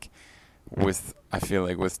time, and like. I feel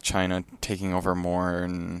like with China taking over more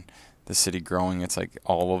and the city growing, it's like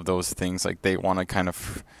all of those things, like they want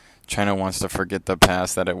to China wants to forget the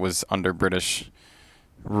past, that it was under British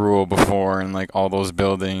rule before, and like all those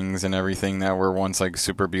buildings and everything that were once like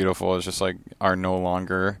super beautiful is just like are no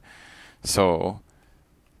longer. So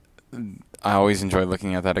I always enjoy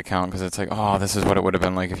looking at that account because it's like, oh, this is what it would have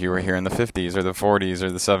been like if you were here in the 50s or the 40s or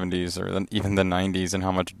the 70s or even the 90s, and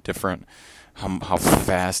how much different. How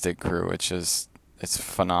fast it grew. It's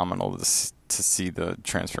phenomenal to see the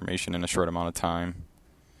transformation in a short amount of time.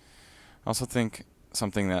 I also think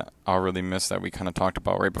something that I'll really miss that we kind of talked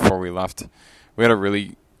about right before we left, we had a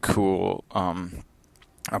really cool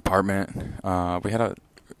apartment.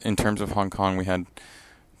 In terms of Hong Kong, we had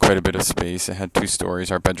quite a bit of space. It had 2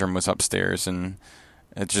 stories. Our bedroom was upstairs, and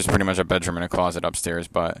it's just pretty much a bedroom and a closet upstairs,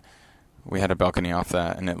 but we had a balcony off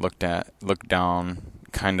that, and it looked down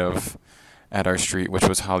kind of at our street, which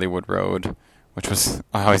was Hollywood Road,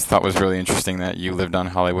 I always thought was really interesting that you lived on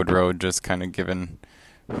Hollywood Road, just kind of given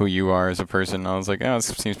who you are as a person. I was like, oh, this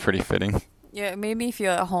seems pretty fitting. Yeah, it made me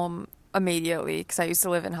feel at home immediately because I used to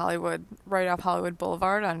live in Hollywood, right off Hollywood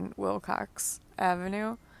Boulevard on Wilcox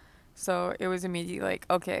Avenue. So it was immediately like,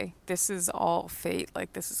 okay, this is all fate.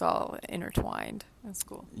 Like, this is all intertwined. That's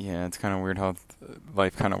cool. Yeah, it's kind of weird how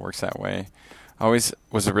life kind of works that way. I always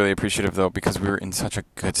was really appreciative, though, because we were in such a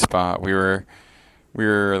good spot. We were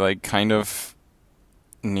like kind of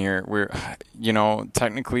near,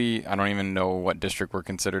 technically, I don't even know what district we're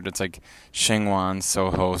considered. It's like Sheungwan,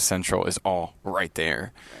 Soho, Central is all right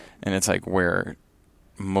there. And it's like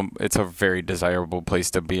it's a very desirable place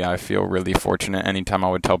to be. I feel really fortunate. Anytime I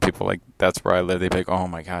would tell people, like, that's where I live, they'd be like, oh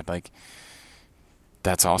my God, like,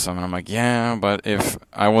 that's awesome. And I'm like, yeah, but if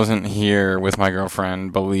I wasn't here with my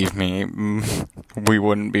girlfriend, believe me, we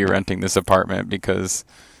wouldn't be renting this apartment because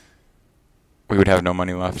we would have no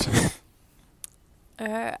money left.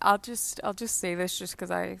 I'll just say this just because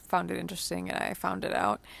I found it interesting and I found it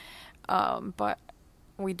out. But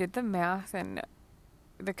we did the math, and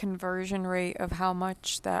the conversion rate of how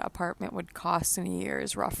much that apartment would cost in a year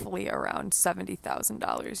is roughly around $70,000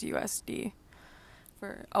 USD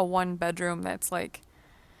for a one bedroom that's like,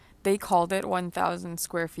 they called it 1,000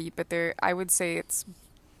 square feet, but I would say it's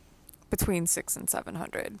between 600 and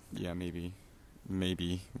 700. Yeah,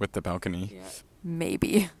 maybe with the balcony. Yeah.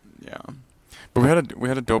 Maybe. Yeah, but we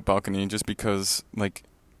had a dope balcony just because like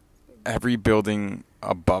every building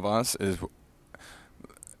above us is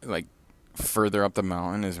like further up the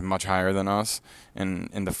mountain is much higher than us, and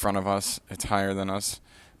in the front of us it's higher than us.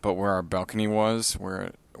 But where our balcony was, where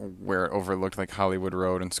it overlooked like Hollywood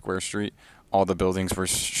Road and Square Street, all the buildings were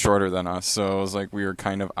shorter than us. So it was like we were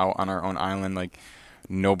kind of out on our own island. Like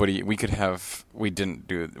nobody, we didn't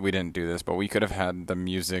do this, but we could have had the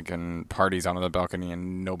music and parties out on the balcony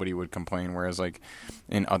and nobody would complain. Whereas like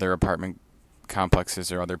in other apartment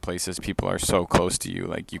complexes or other places, people are so close to you,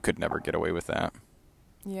 like you could never get away with that.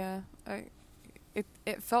 Yeah,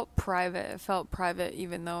 it felt private. It felt private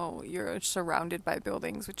even though you're surrounded by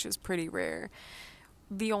buildings, which is pretty rare.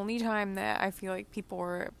 The only time that I feel like people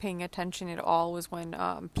were paying attention at all was when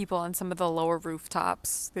people on some of the lower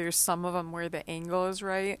rooftops, there's some of them where the angle is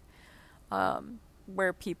right,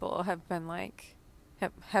 where people have been like,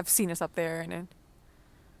 have seen us up there and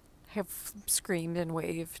have screamed and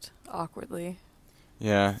waved awkwardly.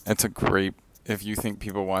 Yeah, it's a great, if you think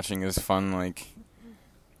people watching is fun, like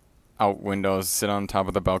out windows, sit on top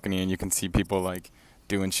of the balcony and you can see people like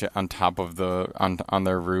doing shit on top of on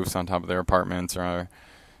their roofs, on top of their apartments, or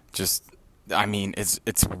just, I mean, it's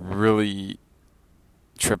really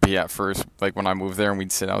trippy at first. Like when I moved there and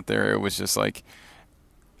we'd sit out there, it was just like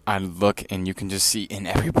I look and you can just see in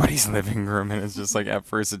everybody's living room, and it's just like at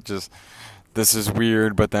first it just, this is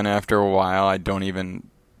weird, but then after a while I didn't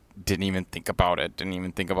even think about it. Didn't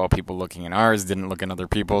even think about people looking in ours. Didn't look in other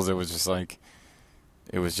people's. It was just like,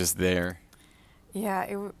 it was just there.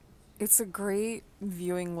 Yeah, it's a great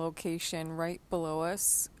viewing location. Right below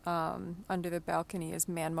us, under the balcony, is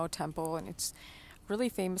Manmo Temple, and it's a really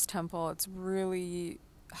famous temple. It's really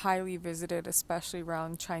highly visited, especially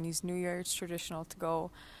around Chinese New Year. It's traditional to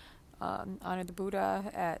go honor the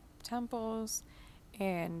Buddha at temples,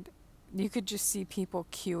 and you could just see people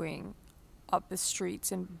queuing up the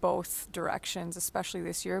streets in both directions, especially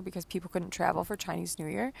this year because people couldn't travel for Chinese New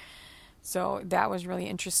Year. So that was really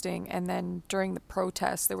interesting. And then during the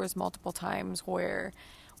protests, there was multiple times where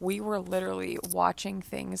we were literally watching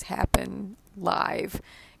things happen live.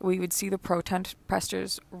 We would see the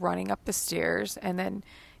protesters running up the stairs and then,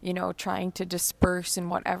 trying to disperse in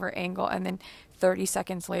whatever angle. And then 30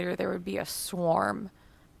 seconds later, there would be a swarm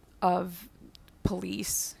of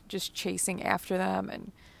police just chasing after them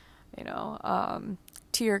and,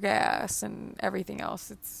 tear gas and everything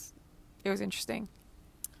else. It was interesting.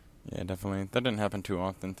 Yeah, definitely. That didn't happen too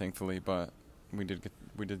often, thankfully, but we did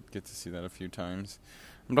get to see that a few times.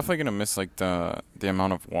 I'm definitely gonna miss like the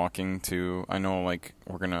amount of walking too. I know like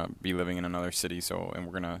we're gonna be living in another city, and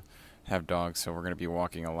we're gonna have dogs, so we're gonna be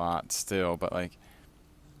walking a lot still. But like,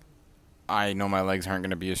 I know my legs aren't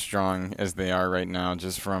gonna be as strong as they are right now,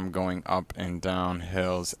 just from going up and down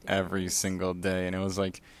hills every single day. And it was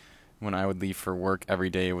like, when I would leave for work every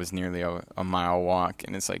day, it was nearly a mile walk.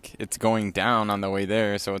 And it's like, it's going down on the way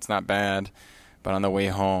there, so it's not bad. But on the way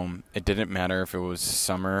home, it didn't matter if it was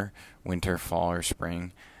summer, winter, fall, or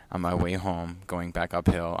spring. On my way home, going back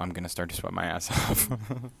uphill, I'm going to start to sweat my ass off.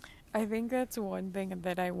 I think that's one thing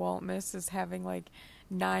that I won't miss is having like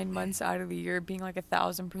 9 months out of the year being like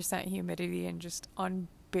 1,000% humidity and just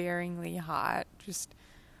unbearingly hot. Just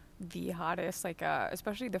the hottest, like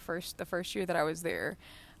especially the first year that I was there.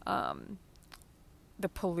 The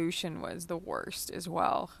pollution was the worst as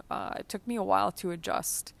well. It took me a while to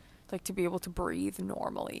adjust, like to be able to breathe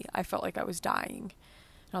normally. I felt like I was dying.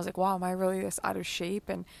 And I was like, wow, am I really this out of shape?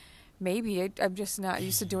 And maybe I'm just not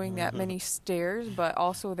used to doing that many stairs, but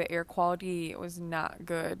also the air quality was not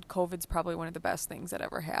good. COVID's probably one of the best things that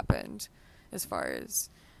ever happened as far as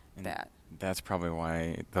that. That's probably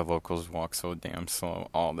why the locals walk so damn slow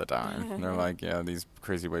all the time. They're like, yeah, these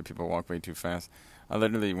crazy white people walk way too fast. I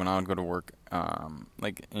literally, when I would go to work,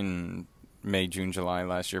 like in May, June, July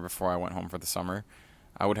last year before I went home for the summer,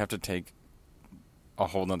 I would have to take a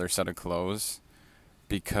whole nother set of clothes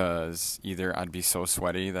because either I'd be so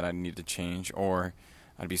sweaty that I'd need to change, or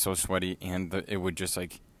I'd be so sweaty and it would just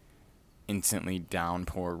like instantly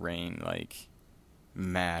downpour rain, like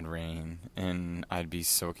mad rain, and I'd be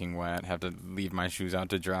soaking wet, have to leave my shoes out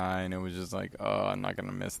to dry, and it was just like, oh, I'm not going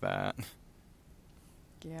to miss that.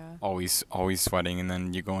 Yeah. Always sweating, and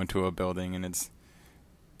then you go into a building and it's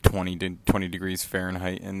 20 degrees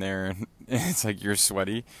Fahrenheit in there, and it's like you're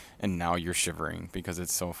sweaty, and now you're shivering because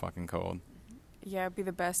it's so fucking cold. Yeah, it'd be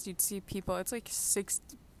the best. You'd see people, it's like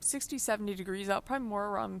 60, 70 degrees out, probably more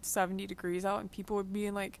around 70 degrees out, and people would be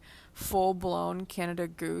in like full-blown Canada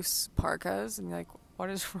Goose parkas, and you're like, what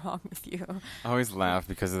is wrong with you? I always laugh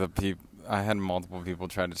because of the I had multiple people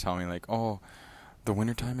try to tell me, like, oh, the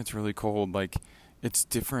wintertime it's really cold. Like, it's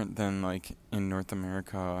different than, like, in North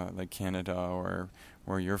America, like Canada or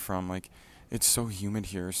where you're from. Like, it's so humid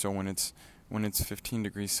here. So when it's 15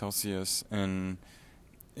 degrees Celsius and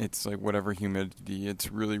it's, like, whatever humidity,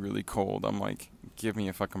 it's really, really cold. I'm like, give me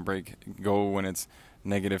a fucking break. Go when it's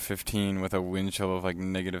negative 15 with a wind chill of, like,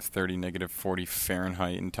 negative 30, negative 40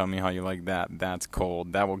 Fahrenheit and tell me how you like that. That's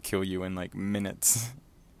cold. That will kill you in, like, minutes.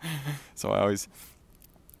 So I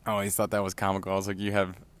always thought that was comical. I was like,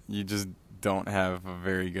 you just don't have a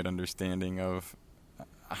very good understanding of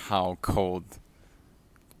how cold,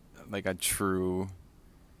 like, a true,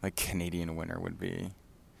 like, Canadian winter would be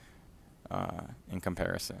in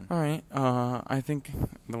comparison. All right. I think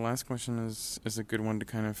the last question is a good one to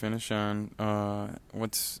kind of finish on.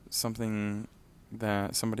 What's something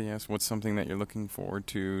that somebody asked? What's something that you're looking forward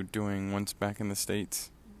to doing once back in the States?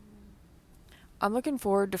 I'm looking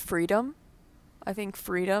forward to freedom. I think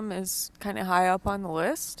freedom is kind of high up on the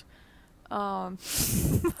list. I'm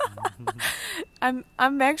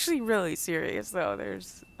actually really serious though.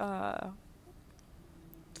 There's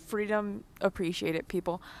freedom appreciated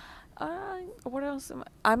people. What else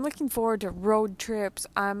I'm looking forward to road trips.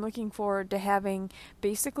 I'm looking forward to having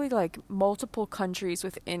basically like multiple countries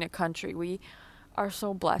within a country. We are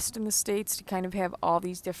so blessed in the States to kind of have all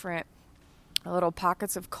these different little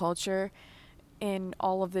pockets of culture in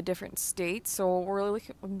all of the different states. So we're really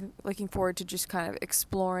looking forward to just kind of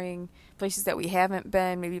exploring places that we haven't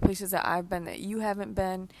been, maybe places that I've been that you haven't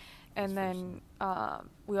been. And then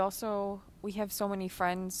we have so many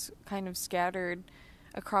friends kind of scattered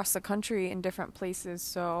across the country in different places,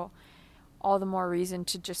 so all the more reason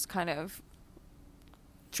to just kind of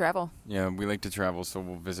travel. Yeah, we like to travel, so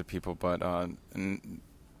we'll visit people, but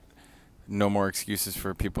no more excuses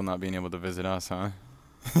for people not being able to visit us, huh?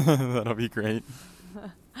 That'll be great.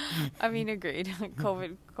 I mean, agreed.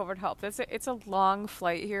 COVID helped. It's a long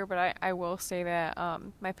flight here, but I will say that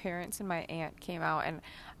my parents and my aunt came out, and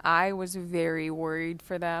I was very worried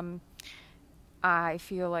for them. I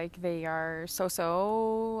feel like they are so.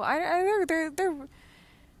 They're.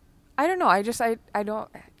 I don't know. I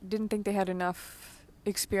didn't think they had enough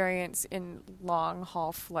experience in long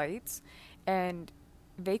haul flights, and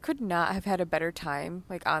they could not have had a better time,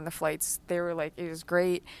 like, on the flights. They were like, it was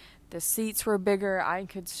great. The seats were bigger. I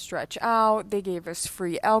could stretch out. They gave us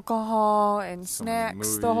free alcohol and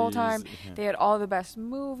snacks the whole time. Yeah. They had all the best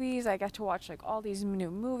movies. I got to watch, like, all these new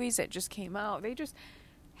movies that just came out. They just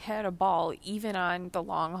had a ball, even on the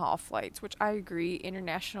long haul flights, which I agree,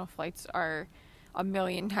 international flights are a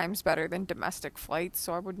million times better than domestic flights.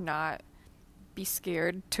 So I would not be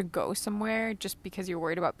scared to go somewhere just because you're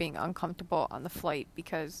worried about being uncomfortable on the flight,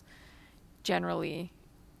 because generally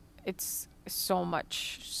it's so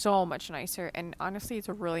much nicer. And honestly, it's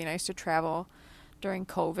really nice to travel during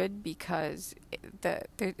COVID because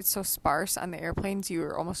it's so sparse on the airplanes.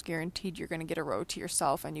 You're almost guaranteed you're going to get a row to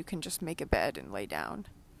yourself, and you can just make a bed and lay down.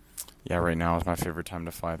 Yeah, right now is my favorite time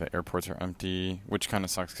to fly. The airports are empty, which kind of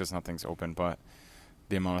sucks because nothing's open, but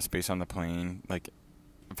the amount of space on the plane, like,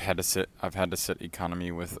 I've had to sit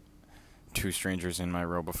economy with two strangers in my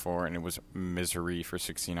row before, and it was misery for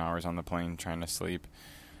 16 hours on the plane trying to sleep.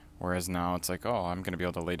 Whereas now it's like, oh, I'm going to be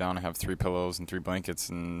able to lay down and have 3 pillows and 3 blankets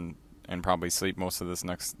and probably sleep most of this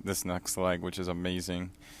next leg, which is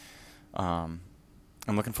amazing. I'm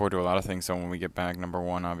looking forward to a lot of things. So when we get back, number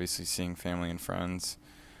 1, obviously seeing family and friends.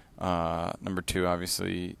 Number 2,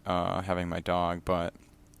 obviously having my dog. But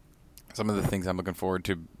some of the things I'm looking forward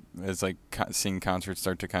to is, like, seeing concerts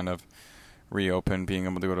start to kind of reopen, being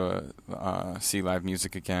able to go to see live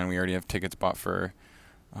music again. We already have tickets bought for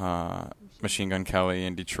Machine Gun Kelly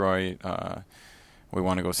in Detroit. We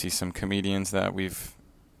want to go see some comedians that we've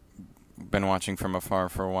been watching from afar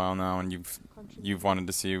for a while now, and you've wanted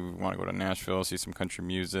to see. We want to go to Nashville, see some country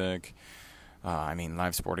music.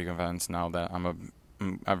 Live sporting events. Now that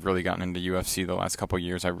I've really gotten into UFC the last couple of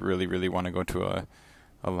years, I really, really want to go to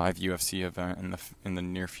a live UFC event in the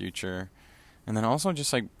near future. And then also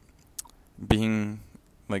just, like, being,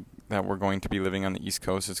 like, that we're going to be living on the East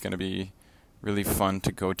Coast, it's going to be really fun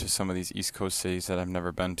to go to some of these East Coast cities that I've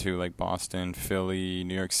never been to, like Boston, Philly,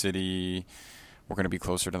 New York City. We're going to be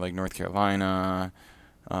closer to, like, North Carolina.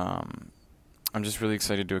 I'm just really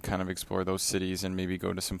excited to kind of explore those cities and maybe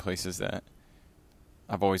go to some places that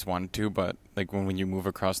I've always wanted to, but like when you move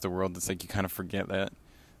across the world, it's like you kind of forget that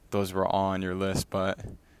those were all on your list. But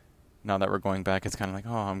now that we're going back, it's kind of like,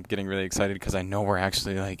 oh, I'm getting really excited because I know we're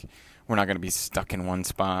actually like, we're not going to be stuck in one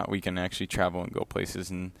spot. We can actually travel and go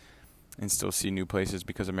places and still see new places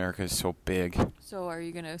because America is so big. So are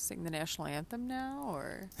you going to sing the national anthem now,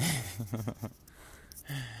 or?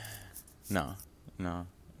 No.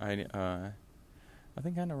 I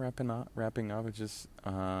think kind of wrapping up, it's just,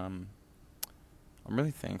 I'm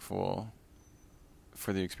really thankful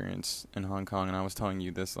for the experience in Hong Kong. And I was telling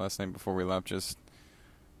you this last night before we left, just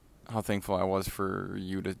how thankful I was for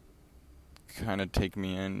you to kind of take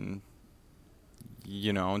me in,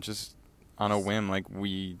 you know, just on a whim. Like,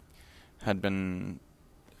 we had been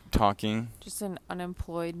talking. Just an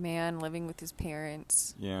unemployed man living with his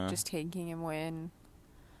parents. Yeah. Just taking him in.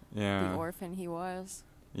 Yeah. The orphan he was.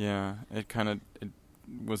 Yeah. It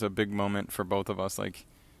was a big moment for both of us. Like,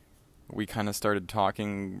 we kind of started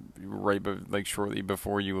talking shortly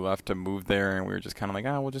before you left to move there, and we were just kind of like,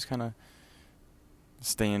 we'll just kind of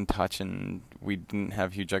stay in touch, and we didn't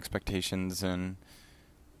have huge expectations, and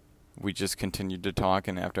we just continued to talk.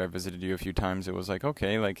 And after I visited you a few times, it was like,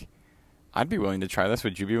 okay, like, I'd be willing to try this.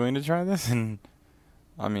 Would you be willing to try this? And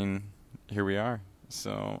I mean, here we are.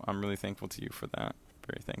 So I'm really thankful to you for that.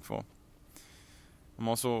 Very thankful. I'm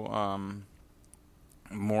also,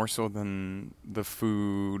 more so than the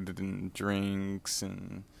food and drinks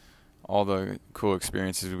and all the cool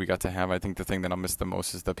experiences we got to have, I think the thing that I'll miss the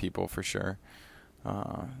most is the people, for sure.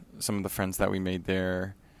 Some of the friends that we made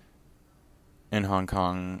there in Hong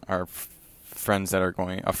Kong are friendships that are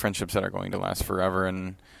going to last forever,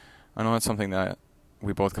 and I know that's something that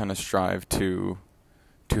we both kind of strive to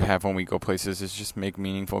have when we go places, is just make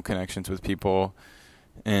meaningful connections with people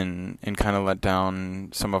and kind of let down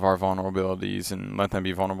some of our vulnerabilities and let them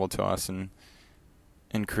be vulnerable to us, and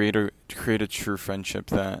create a true friendship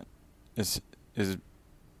that is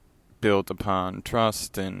built upon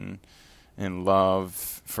trust and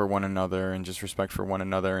love for one another and just respect for one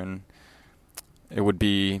another. And it would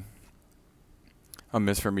be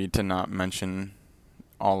amiss for me to not mention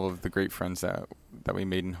all of the great friends that we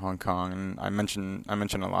made in Hong Kong. And I mention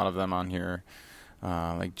a lot of them on here,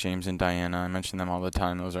 like James and Diana. I mention them all the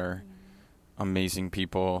time. Those are amazing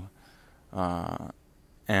people.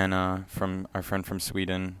 Anna, from our friend from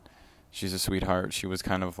Sweden, she's a sweetheart. She was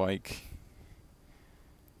kind of like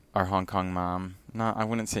our Hong Kong mom. No, I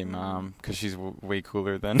wouldn't say mom, because she's way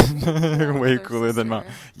cooler than mom.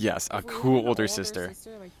 Yes, a cool older sister.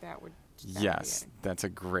 Like that would. Yes, that's a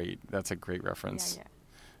great reference.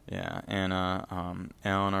 Yeah. Anna,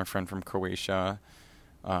 Alan, our friend from Croatia,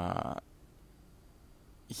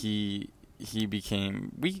 he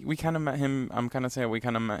became, we kind of met him, I'm kind of saying we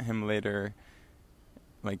kind of met him later,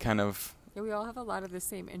 like kind of. Yeah, we all have a lot of the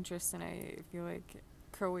same interests, and I feel like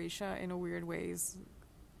Croatia in a weird way is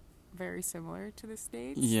very similar to the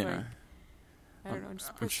States. Yeah. Like, I don't know,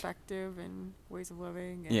 just perspective and ways of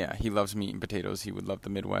living. And yeah, he loves meat and potatoes. He would love the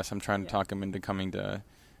Midwest. I'm trying to talk him into coming to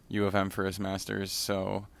U of M for his master's.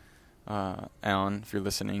 So, Alan, if you're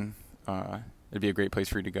listening, it'd be a great place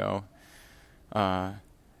for you to go.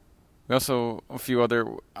 We also, a few other,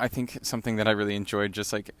 I think something that I really enjoyed,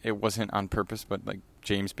 just like it wasn't on purpose, but like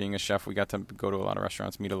James being a chef, we got to go to a lot of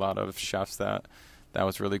restaurants, meet a lot of chefs. That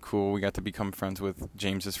was really cool. We got to become friends with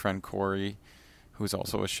James's friend Corey, who's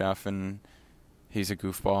also a chef, and he's a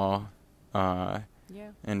goofball.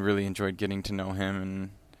 And really enjoyed getting to know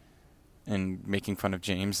him and making fun of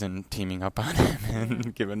James and teaming up on him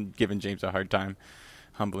and giving James a hard time,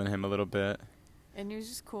 humbling him a little bit. And it was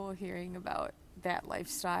just cool hearing about that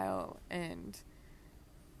lifestyle and,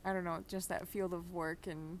 I don't know, just that field of work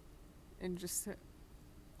and just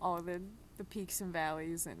all of the peaks and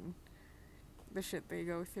valleys and the shit they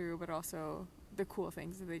go through, but also the cool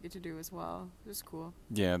things that they get to do as well. Just cool.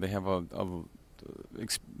 Yeah, they have a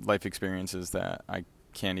life experiences that I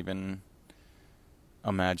can't even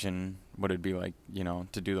imagine what it'd be like, you know,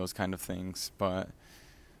 to do those kind of things. But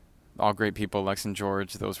all great people. Lex and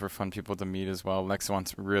George, those were fun people to meet as well. Lex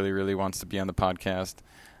really wants to be on the podcast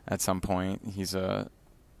at some point. He's a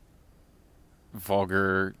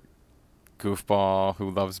vulgar goofball who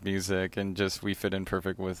loves music, and just we fit in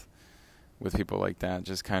perfect with people like that.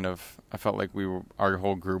 Just kind of, I felt like our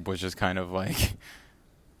whole group was just kind of like,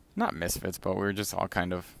 not misfits, but we were just all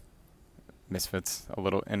kind of misfits a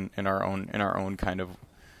little in our own kind of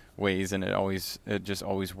ways, and it just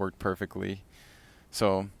always worked perfectly.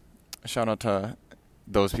 So shout out to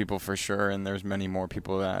those people for sure, and there's many more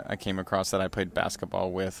people that I came across that I played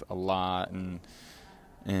basketball with a lot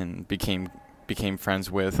and became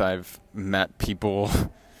friends with. I've met people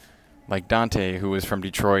like Dante, who was from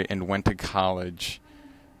Detroit and went to college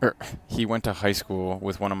he went to high school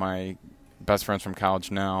with one of my best friends from college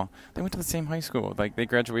now. They went to the same high school. Like, they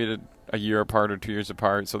graduated a year apart or 2 years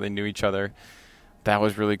apart, so they knew each other. That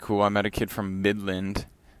was really cool. I met a kid from Midland,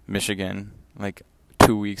 Michigan, like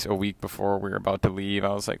a week before we were about to leave. I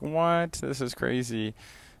was like, what? This is crazy.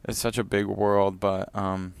 It's such a big world, but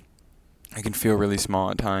I can feel really small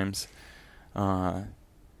at times. So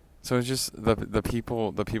it's just the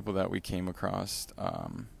people that we came across,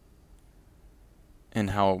 and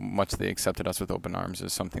how much they accepted us with open arms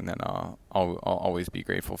is something that I'll always be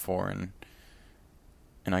grateful for, and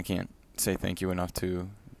I can't say thank you enough to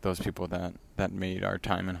those people that made our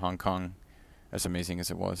time in Hong Kong as amazing as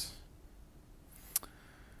it was.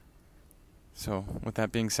 So with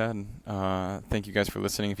that being said, thank you guys for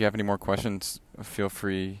listening. If you have any more questions, feel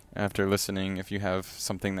free after listening. If you have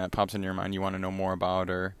something that pops in your mind you want to know more about,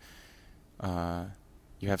 or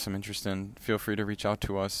you have some interest in, feel free to reach out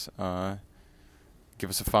to us. Give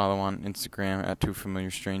us a follow on Instagram at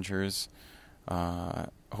 2familiarstrangers.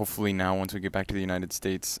 Hopefully now, once we get back to the United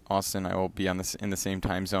States, Austin, I will be in the same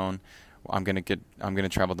time zone. I'm gonna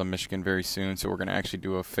travel to Michigan very soon, so we're gonna actually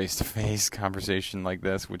do a face-to-face conversation like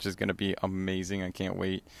this, which is gonna be amazing. I can't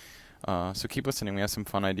wait. So keep listening. We have some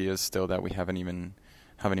fun ideas still that we haven't even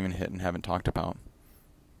hit and haven't talked about.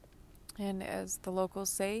 And as the locals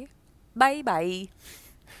say, bye bye.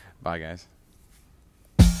 Bye, guys.